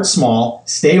 start small,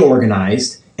 stay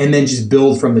organized, and then just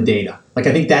build from the data. Like,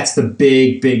 I think that's the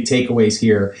big takeaways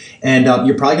here. And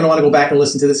you're probably going to want to go back and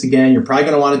listen to this again. You're probably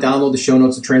going to want to download the show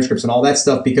notes and transcripts and all that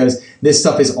stuff, because this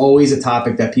stuff is always a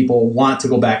topic that people want to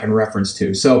go back and reference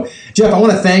to. So, Jeff, I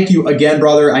want to thank you again,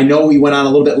 brother. I know we went on a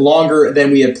little bit longer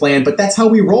than we had planned, but that's how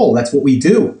we roll. That's what we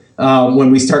do. When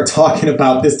we start talking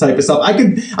about this type of stuff, I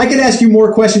could ask you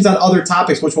more questions on other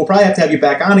topics, which we'll probably have to have you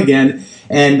back on again,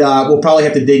 and we'll probably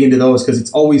have to dig into those, because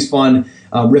it's always fun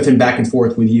riffing back and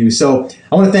forth with you. So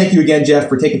I want to thank you again, Jeff,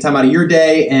 for taking time out of your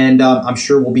day, and I'm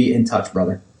sure we'll be in touch,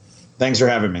 brother. Thanks for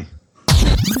having me.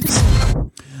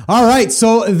 All right,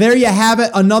 so there you have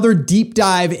it. Another deep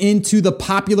dive into the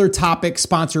popular topic,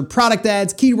 sponsored product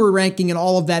ads, keyword ranking, and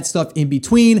all of that stuff in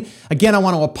between. Again, I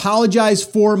want to apologize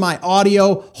for my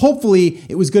audio. Hopefully,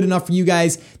 it was good enough for you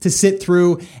guys to sit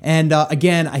through. And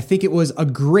again, I think it was a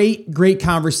great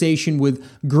conversation with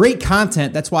great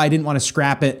content. That's why I didn't want to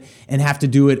scrap it and have to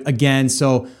do it again.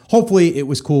 So hopefully it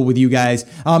was cool with you guys.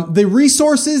 The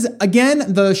resources,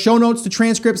 again, the show notes, the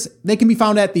transcripts, they can be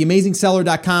found at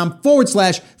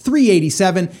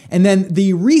theamazingseller.com/387. And then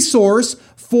the resource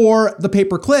for the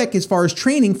pay-per-click, as far as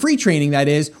training, free training that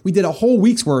is, we did a whole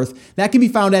week's worth. That can be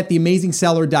found at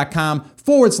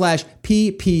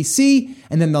theamazingseller.com/PPC.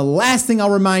 And then the last thing I'll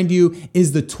remind you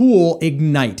is the tool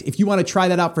Ignite. If you want to try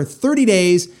that out for 30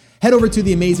 days, head over to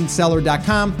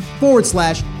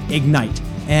theamazingseller.com/Ignite.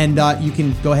 And you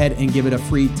can go ahead and give it a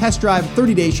free test drive.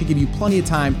 30 days should give you plenty of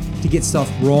time to get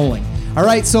stuff rolling. All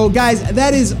right, so guys,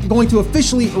 that is going to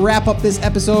officially wrap up this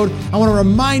episode. I want to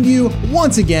remind you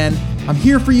once again, I'm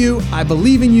here for you, I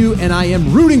believe in you, and I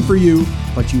am rooting for you,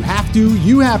 but you have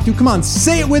to, come on,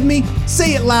 say it with me,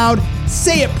 say it loud,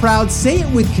 say it proud, say it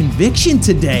with conviction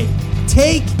today.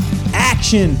 Take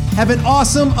action. Have an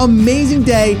awesome, amazing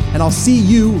day, and I'll see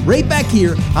you right back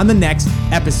here on the next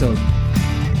episode.